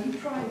 Are you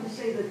trying to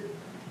say that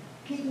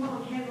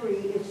Piedmont Henry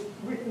is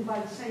written by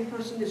the same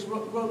person as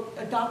wrote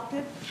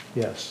adopted?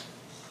 Yes.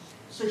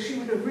 So she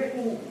would have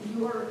written,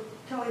 you're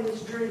telling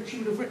this jury that she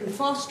would have written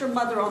foster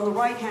mother on the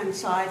right-hand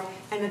side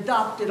and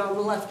adopted on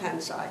the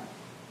left-hand side.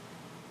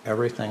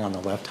 Everything on the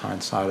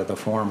left-hand side of the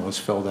form was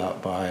filled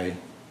out by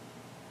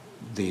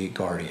the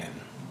guardian.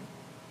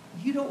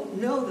 You don't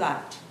know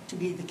that to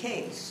be the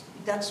case.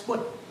 That's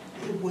what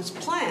it was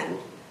planned,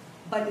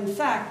 but in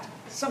fact,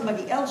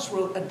 somebody else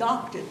wrote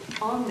adopted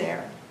on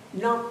there,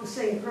 not the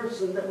same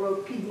person that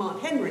wrote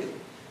Piedmont Henry.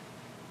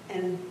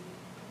 And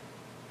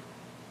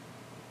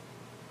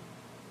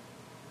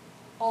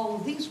all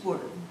of these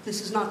were,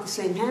 this is not the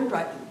same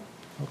handwriting.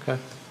 Okay.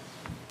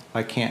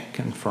 I can't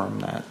confirm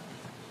that.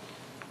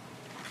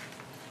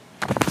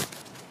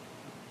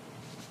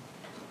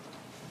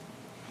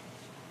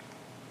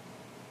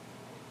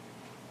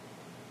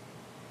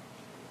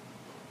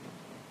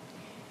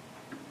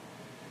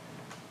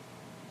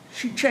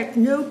 She checked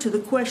no to the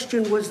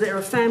question, was there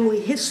a family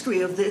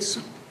history of this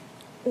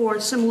or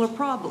a similar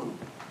problem?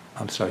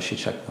 I'm sorry, she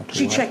checked no to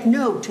She what? checked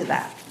no to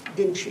that,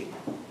 didn't she?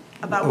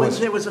 About whether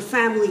there was a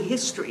family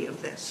history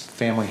of this.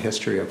 Family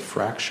history of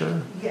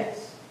fracture?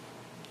 Yes.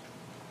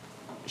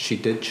 She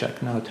did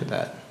check no to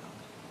that.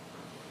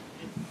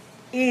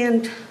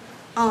 And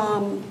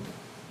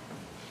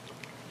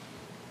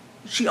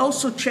she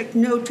also checked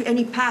no to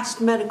any past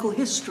medical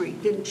history,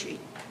 didn't she?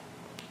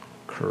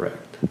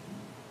 Correct.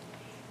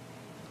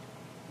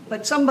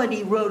 But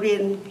somebody wrote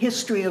in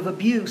history of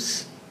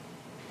abuse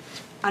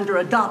under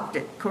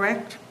adopted,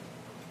 correct?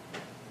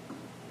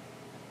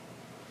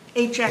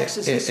 HX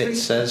is history? It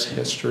says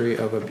history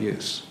of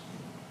abuse.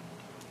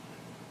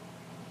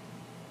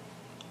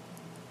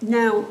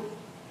 Now,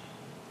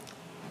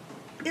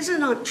 is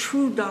it not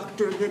true,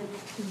 doctor, that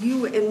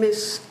you and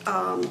Ms.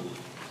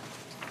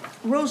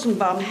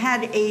 Rosenbaum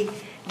had a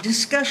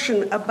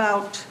discussion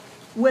about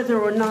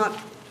whether or not,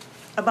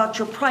 about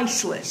your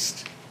price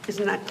list?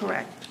 Isn't that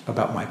correct?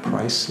 About my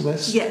price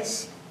list?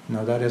 Yes.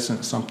 No, that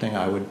isn't something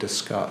I would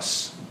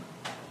discuss.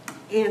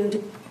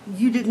 And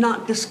you did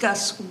not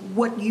discuss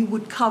what you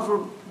would cover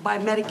by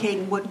Medicaid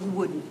and what you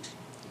wouldn't?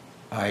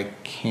 I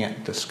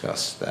can't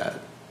discuss that,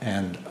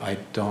 and I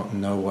don't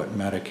know what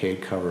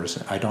Medicaid covers.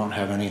 I don't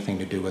have anything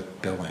to do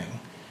with billing.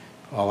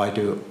 All I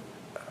do,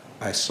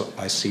 I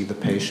see the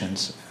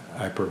patients,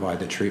 I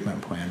provide the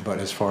treatment plan, but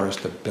as far as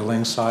the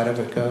billing side of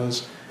it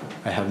goes,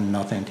 I have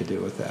nothing to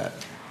do with that.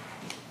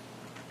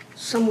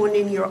 Someone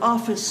in your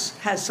office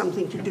has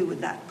something to do with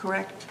that,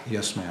 correct?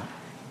 Yes, ma'am.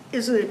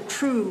 Isn't it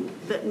true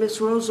that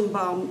Ms.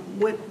 Rosenbaum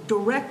went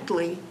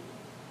directly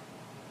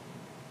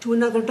to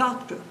another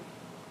doctor?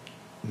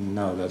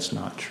 No, that's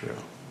not true.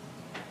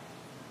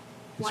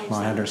 Why It's is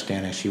my that?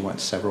 understanding she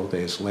went several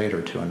days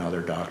later to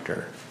another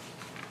doctor.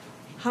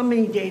 How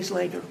many days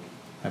later?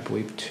 I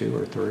believe 2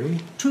 or 3.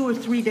 2 or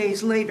 3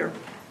 days later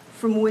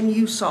from when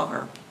you saw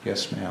her,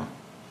 Yes, ma'am.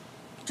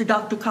 to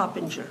Dr.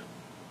 Coppinger.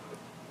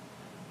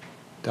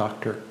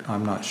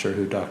 I'm not sure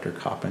who Dr.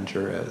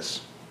 Coppinger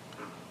is.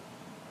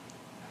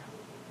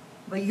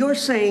 But you're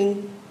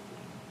saying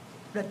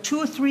that 2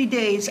 or 3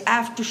 days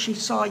after she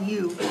saw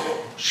you,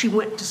 she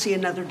went to see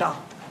another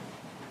doctor.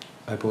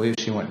 I believe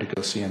she went to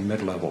go see a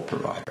mid-level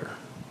provider.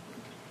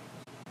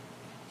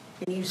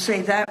 And you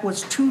say that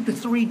was 2 to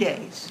 3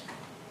 days.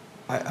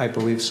 I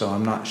believe so.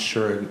 I'm not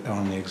sure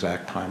on the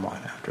exact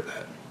timeline after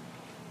that.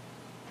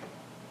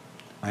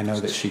 I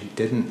know that she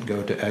didn't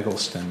go to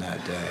Eggleston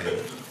that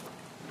day,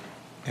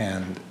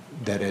 and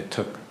that it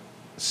took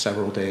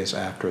several days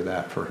after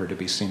that for her to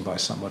be seen by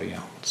somebody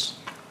else.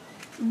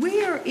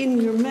 Where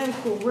in your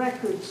medical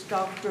records,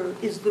 doctor,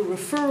 is the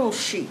referral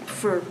sheet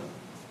for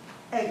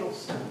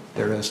Eggleston?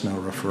 There is no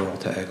referral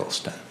to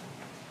Eggleston.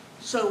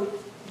 So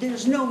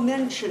there's no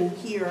mention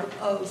here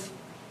of,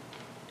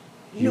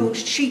 no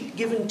sheet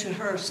given to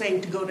her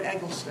saying to go to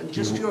Eggleston,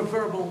 just your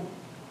verbal.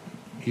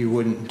 You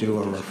wouldn't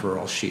do a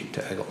referral sheet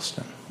to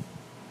Eggleston.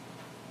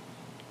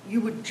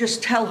 You would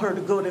just tell her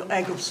to go to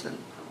Eggleston.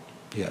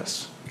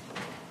 Yes.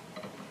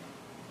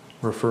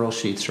 Referral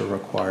sheets are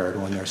required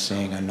when they're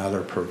seeing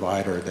another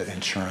provider that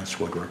insurance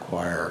would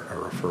require a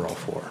referral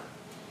for.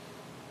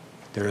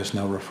 There is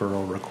no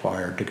referral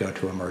required to go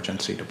to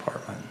emergency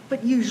department.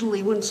 But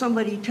usually when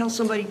somebody tells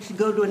somebody to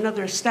go to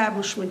another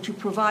establishment, you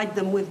provide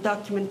them with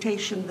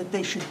documentation that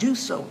they should do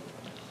so.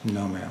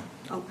 No, ma'am.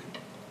 Okay.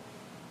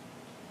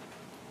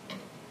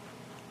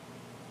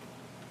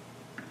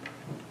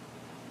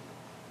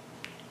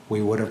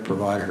 We would have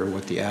provided her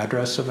with the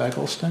address of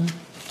Eggleston,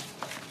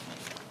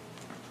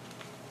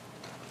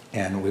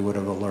 and we would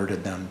have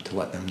alerted them to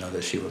let them know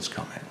that she was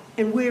coming.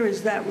 And where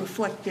is that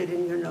reflected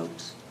in your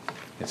notes?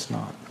 It's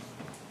not.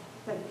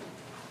 Thank you.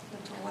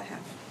 That's all I have.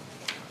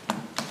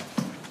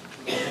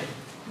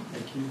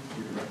 Thank you.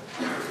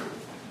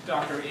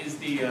 Doctor, is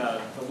the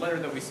letter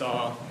that we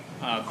saw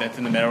that's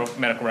in the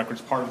medical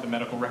records part of the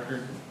medical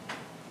record?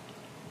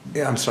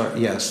 Yeah, I'm sorry,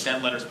 yes,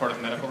 That letter's part of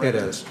the medical it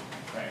record? is.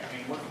 Right,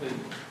 and what's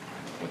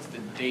the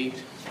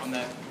date on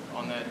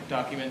that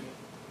document?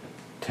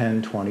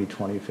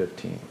 10/20/2015.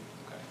 Okay.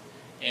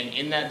 And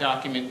in that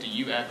document, do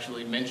you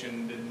actually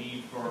mention the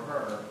need for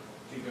her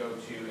to go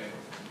to Eggleston?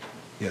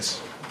 Yes.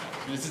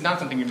 So this is not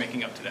something you're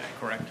making up today,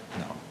 correct?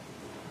 No.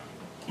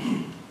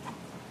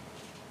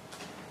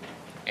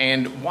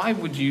 And why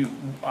would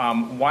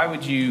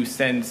you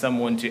send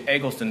someone to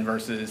Eggleston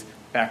versus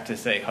back to,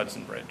 say,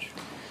 Hudson Bridge?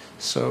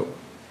 So,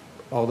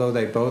 although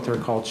they both are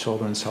called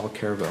Children's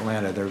Healthcare of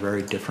Atlanta, they're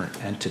very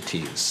different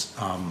entities.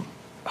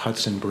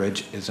 Hudson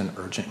Bridge is an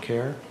urgent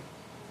care.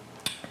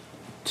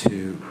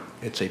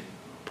 It's a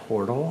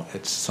portal.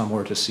 It's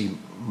somewhere to see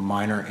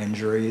minor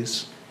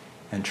injuries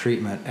and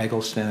treatment.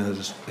 Eggleston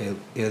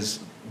is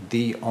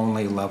the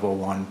only level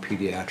 1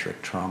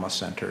 pediatric trauma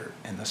center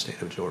in the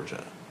state of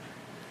Georgia.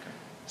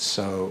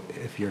 So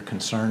if you're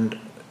concerned,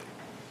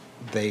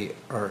 they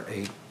are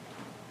a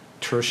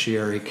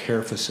tertiary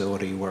care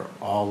facility where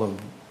all of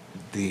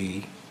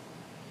the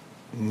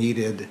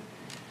needed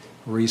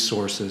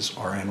resources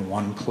are in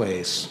one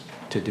place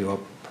to do a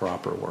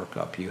proper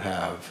workup. You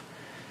have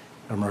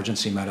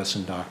emergency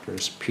medicine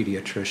doctors,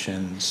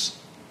 pediatricians,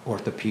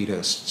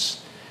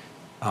 orthopedists,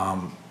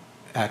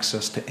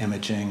 access to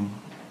imaging,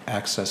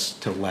 access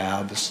to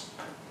labs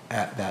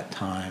at that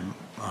time,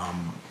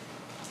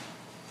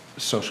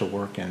 social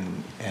work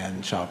and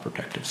child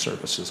protective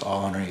services,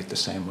 all underneath the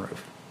same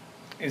roof.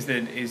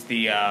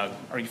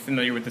 Are you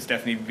familiar with the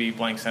Stephanie V.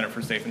 Blank Center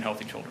for Safe and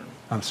Healthy Children?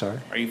 I'm sorry?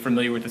 Are you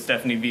familiar with the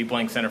Stephanie V.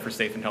 Blank Center for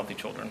Safe and Healthy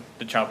Children,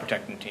 the child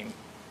protecting team?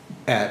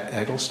 At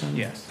Eggleston?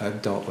 Yes.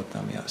 I've dealt with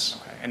them, yes.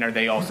 Okay. And are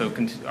they also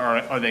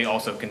are they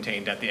also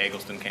contained at the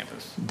Eggleston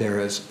campus? There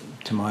is,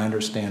 to my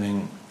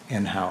understanding,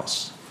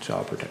 in-house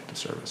Child Protective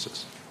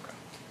Services.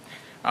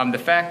 The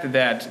fact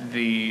that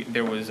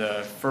there was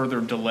a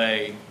further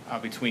delay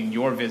between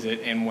your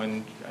visit and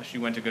when she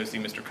went to go see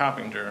Mr.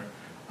 Coppinger,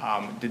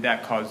 does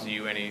that cause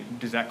you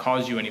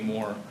any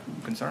more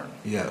concern?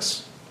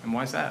 Yes. And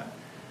why is that?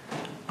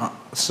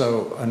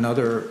 So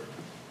another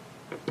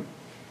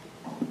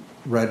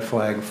red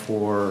flag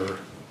for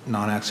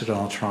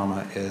non-accidental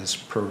trauma is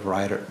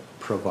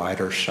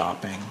provider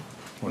shopping.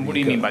 And what do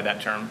you mean by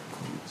that term?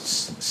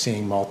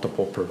 Seeing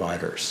multiple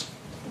providers.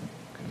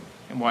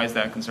 And why is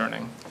that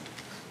concerning?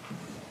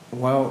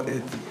 Well,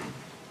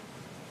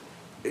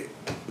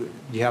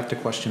 you have to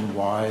question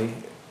why,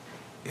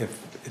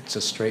 if it's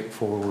a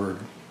straightforward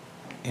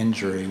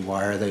injury,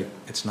 why are they,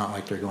 it's not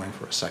like they're going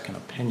for a second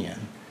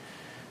opinion.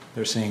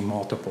 They're seeing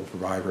multiple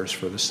providers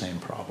for the same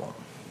problem.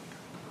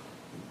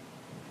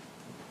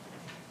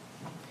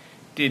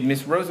 Did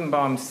Ms.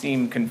 Rosenbaum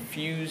seem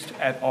confused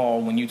at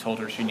all when you told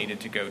her she needed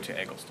to go to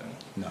Eggleston?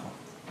 No.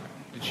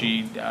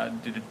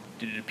 Did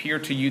it appear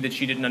to you that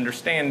she didn't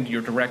understand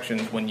your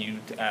directions when you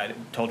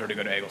told her to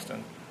go to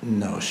Eggleston?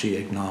 No, she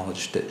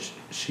acknowledged that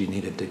she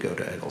needed to go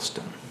to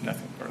Eggleston.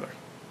 Nothing further.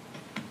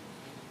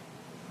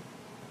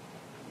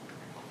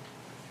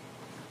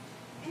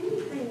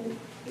 Anything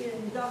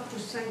in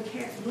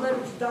the letter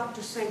to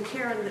Dr.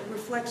 Sankaran that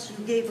reflects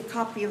you gave a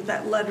copy of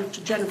that letter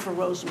to Jennifer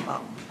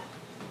Rosenbaum?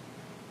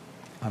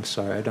 I'm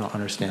sorry, I don't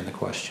understand the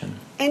question.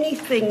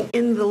 Anything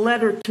in the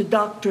letter to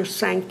Dr.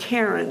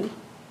 Sankaran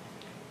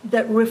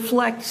that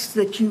reflects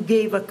that you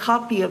gave a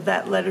copy of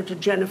that letter to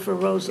Jennifer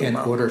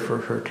Rosenbaum? In order for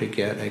her to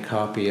get a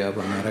copy of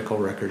a medical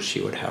record, she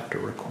would have to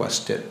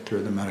request it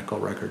through the medical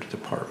records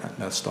department.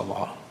 That's the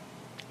law.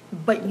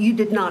 But you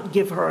did not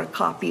give her a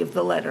copy of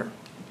the letter?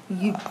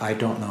 I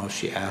don't know if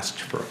she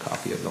asked for a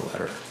copy of the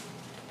letter.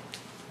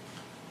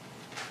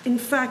 In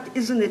fact,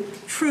 isn't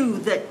it true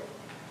that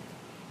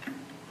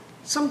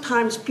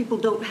sometimes people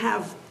don't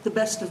have the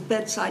best of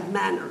bedside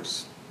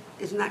manners?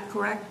 Isn't that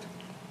correct?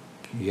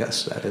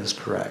 Yes, that is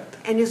correct.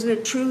 And isn't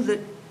it true that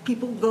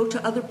people go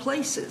to other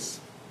places?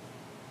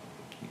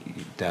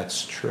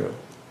 That's true.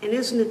 And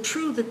isn't it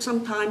true that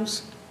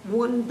sometimes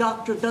one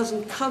doctor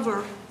doesn't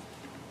cover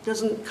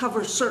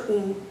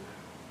certain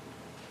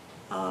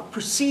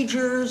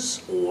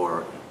procedures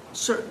or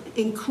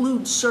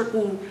include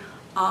certain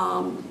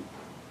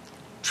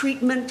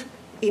treatment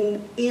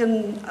in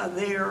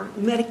their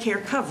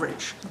Medicare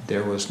coverage?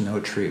 There was no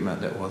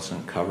treatment that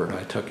wasn't covered.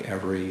 I took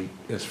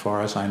as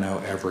far as I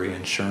know, every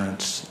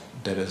insurance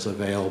that is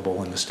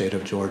available in the state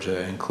of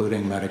Georgia,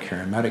 including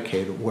Medicare and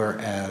Medicaid,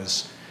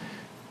 whereas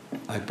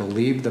I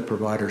believe the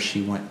provider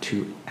she went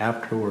to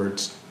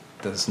afterwards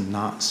does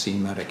not see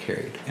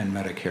Medicaid and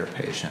Medicare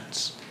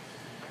patients.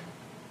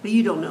 But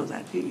you don't know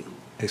that, do you?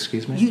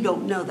 Excuse me? You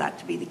don't know that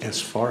to be the case.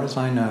 As far as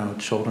I know,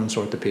 Children's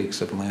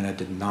Orthopedics of Atlanta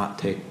did not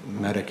take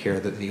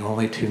Medicare. That the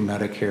only two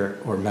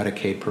Medicare or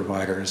Medicaid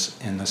providers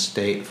in the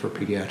state for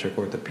pediatric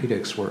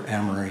orthopedics were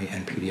Emory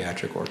and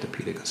Pediatric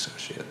Orthopedic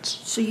Associates.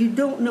 So you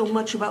don't know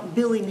much about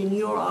billing in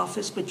your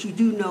office, but you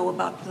do know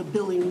about the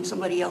billing in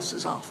somebody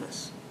else's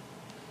office.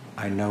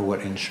 I know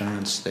what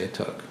insurance they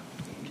took.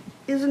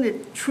 Isn't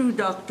it true,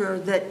 doctor,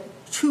 that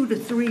 2 to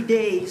 3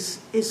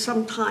 days is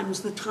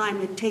sometimes the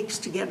time it takes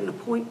to get an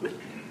appointment?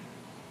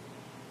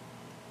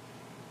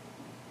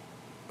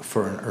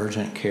 For an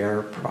urgent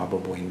care,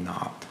 probably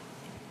not.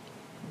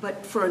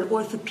 But for an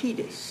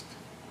orthopedist?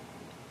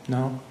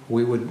 No,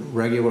 we would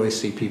regularly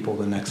see people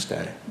the next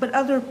day. But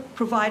other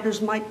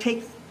providers might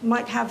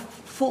have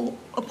full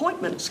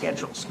appointment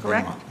schedules,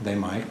 correct? They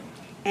might.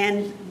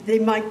 And they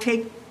might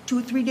take 2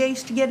 or 3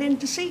 days to get in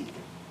to see.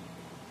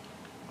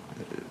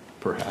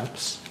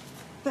 Perhaps.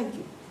 Thank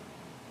you.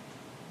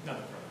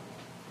 Nothing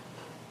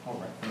further. All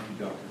right, thank you,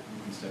 doctor.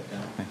 You can step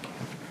down. Thank you.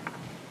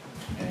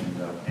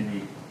 And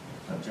any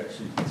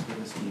objection to this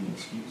witness being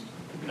excused?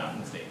 Not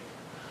in the state.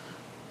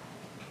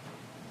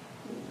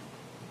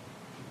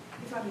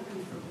 If I may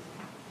confirm.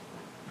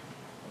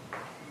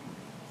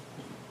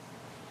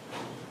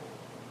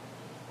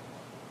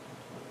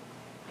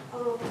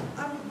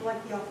 I would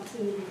like the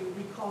opportunity to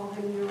recall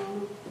him, Your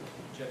Honor.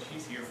 Judge,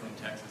 he's here from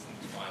Texas and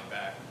he's flying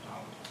back.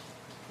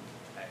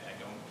 I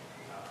don't,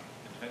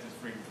 the defense is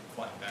free to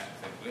fly back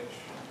if they wish,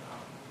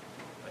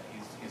 but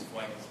his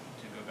flight is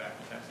to go back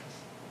to Texas.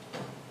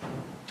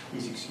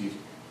 He's excused.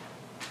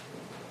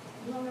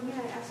 Your Honor, may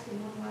I ask him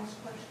one last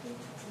question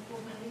before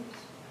he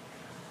leaves?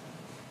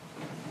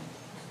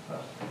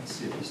 Let's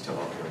see if he's still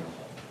out there in the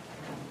hall.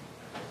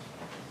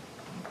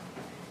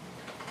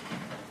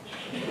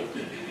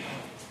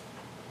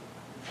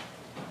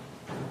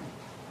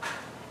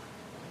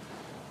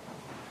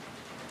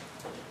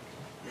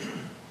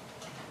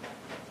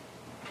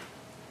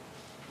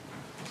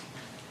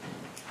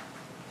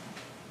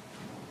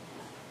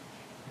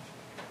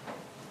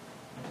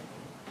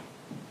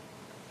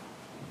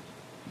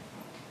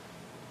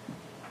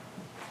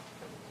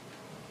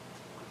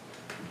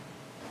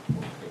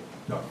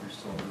 Doctor,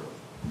 still on the road.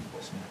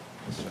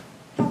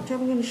 Doctor,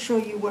 I'm going to show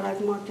you what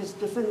I've marked as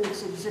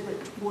Defendant's Exhibit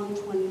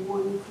 121.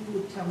 If you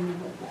would tell me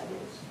what that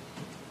is.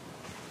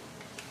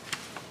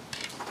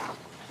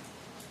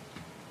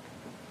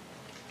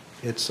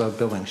 It's a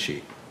billing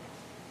sheet,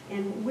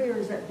 And where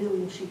is that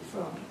billing sheet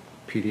from?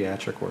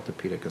 Pediatric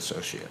Orthopedic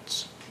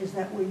Associates. Is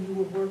that where you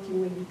were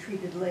working when you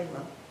treated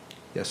Layla?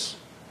 Yes,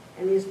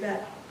 And is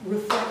that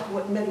reflect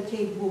what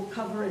Medicaid will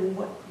cover and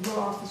what your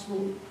office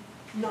will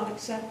not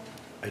accept?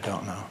 I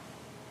don't know.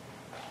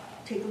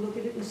 Take a look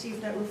at it and see if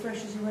that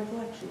refreshes your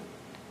recollection.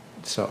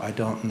 So I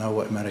don't know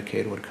what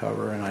Medicaid would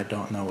cover, and I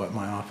don't know what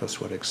my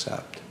office would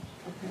accept.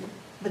 Okay.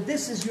 But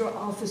this is your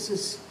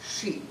office's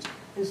sheet,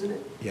 isn't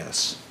it?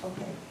 Yes,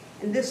 Okay.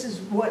 And this is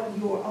what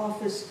your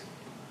office,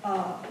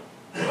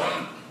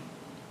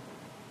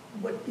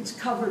 what is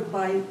covered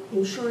by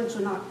insurance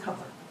or not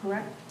covered,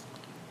 correct?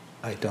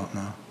 I don't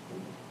know.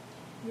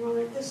 Your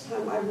Honor, at this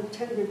time, I would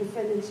tender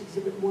Defendant's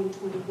Exhibit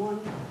 121.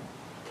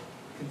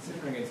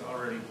 Considering it's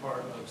already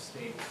part of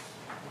state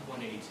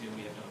 182,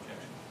 we have no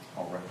objection.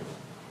 All right.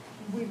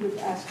 We would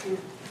ask for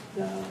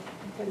the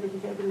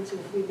defendant's evidence,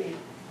 and if we may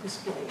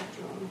display it,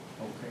 Your Honor.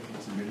 Okay,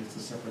 it's admitted it's a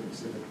separate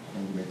exhibit,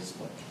 and you may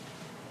display.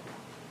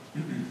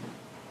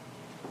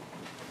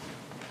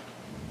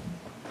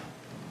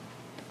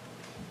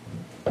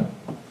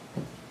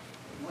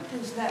 What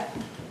does that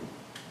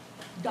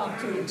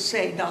document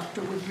say,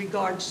 Doctor, with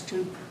regards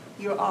to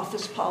your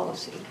office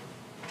policy?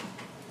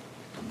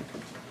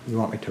 You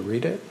want me to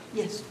read it?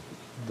 Yes.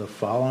 The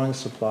following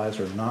supplies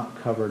are not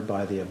covered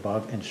by the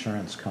above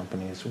insurance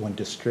companies. When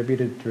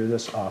distributed through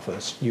this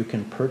office, you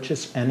can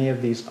purchase any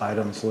of these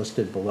items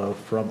listed below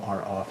from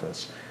our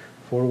office,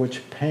 for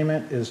which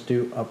payment is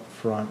due up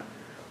front,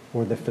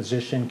 or the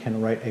physician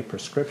can write a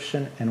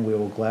prescription, and we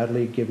will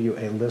gladly give you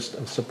a list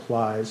of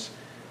supplies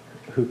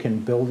who can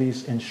bill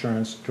these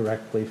insurance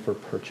directly for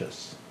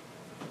purchase.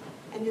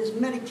 And is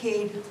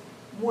Medicaid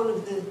one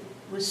of the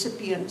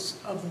recipients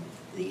of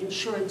the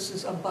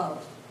insurances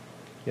above?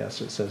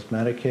 Yes, it says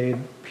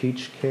Medicaid,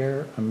 Peach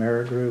Care,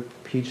 Amerigroup,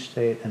 Peach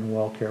State, and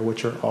WellCare,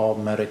 which are all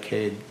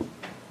Medicaid.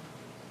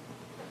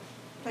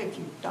 Thank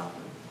you,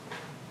 Doctor.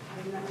 I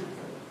have nothing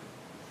further.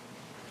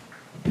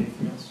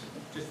 Anything else?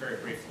 Just very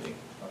briefly.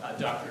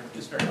 Doctor,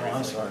 just very briefly. Oh,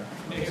 I'm sorry.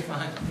 No, you're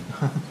fine.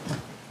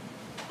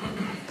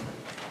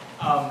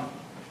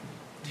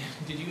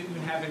 Did you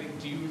even have any,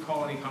 do you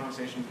recall any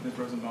conversation with Ms.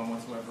 Rosenbaum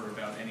whatsoever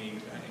about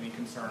any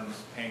concerns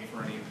paying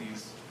for any of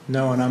these?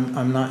 No, and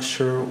I'm not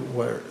sure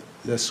where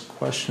this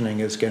questioning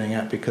is getting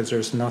at, because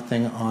there's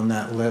nothing on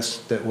that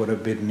list that would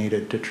have been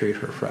needed to treat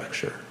her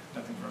fracture.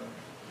 Nothing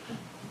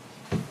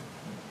further.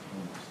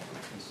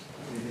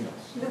 Anything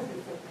else?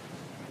 Nothing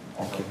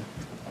further. Okay.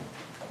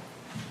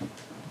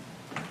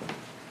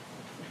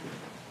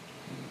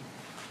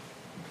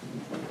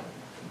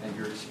 And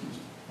you're excused.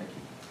 Thank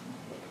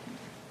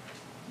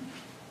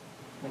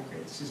you.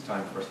 Okay, this is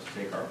time for us to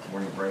take our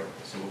morning break,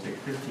 so we'll take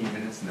 15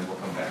 minutes and then we'll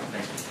come back.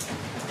 Thank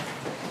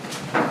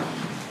you.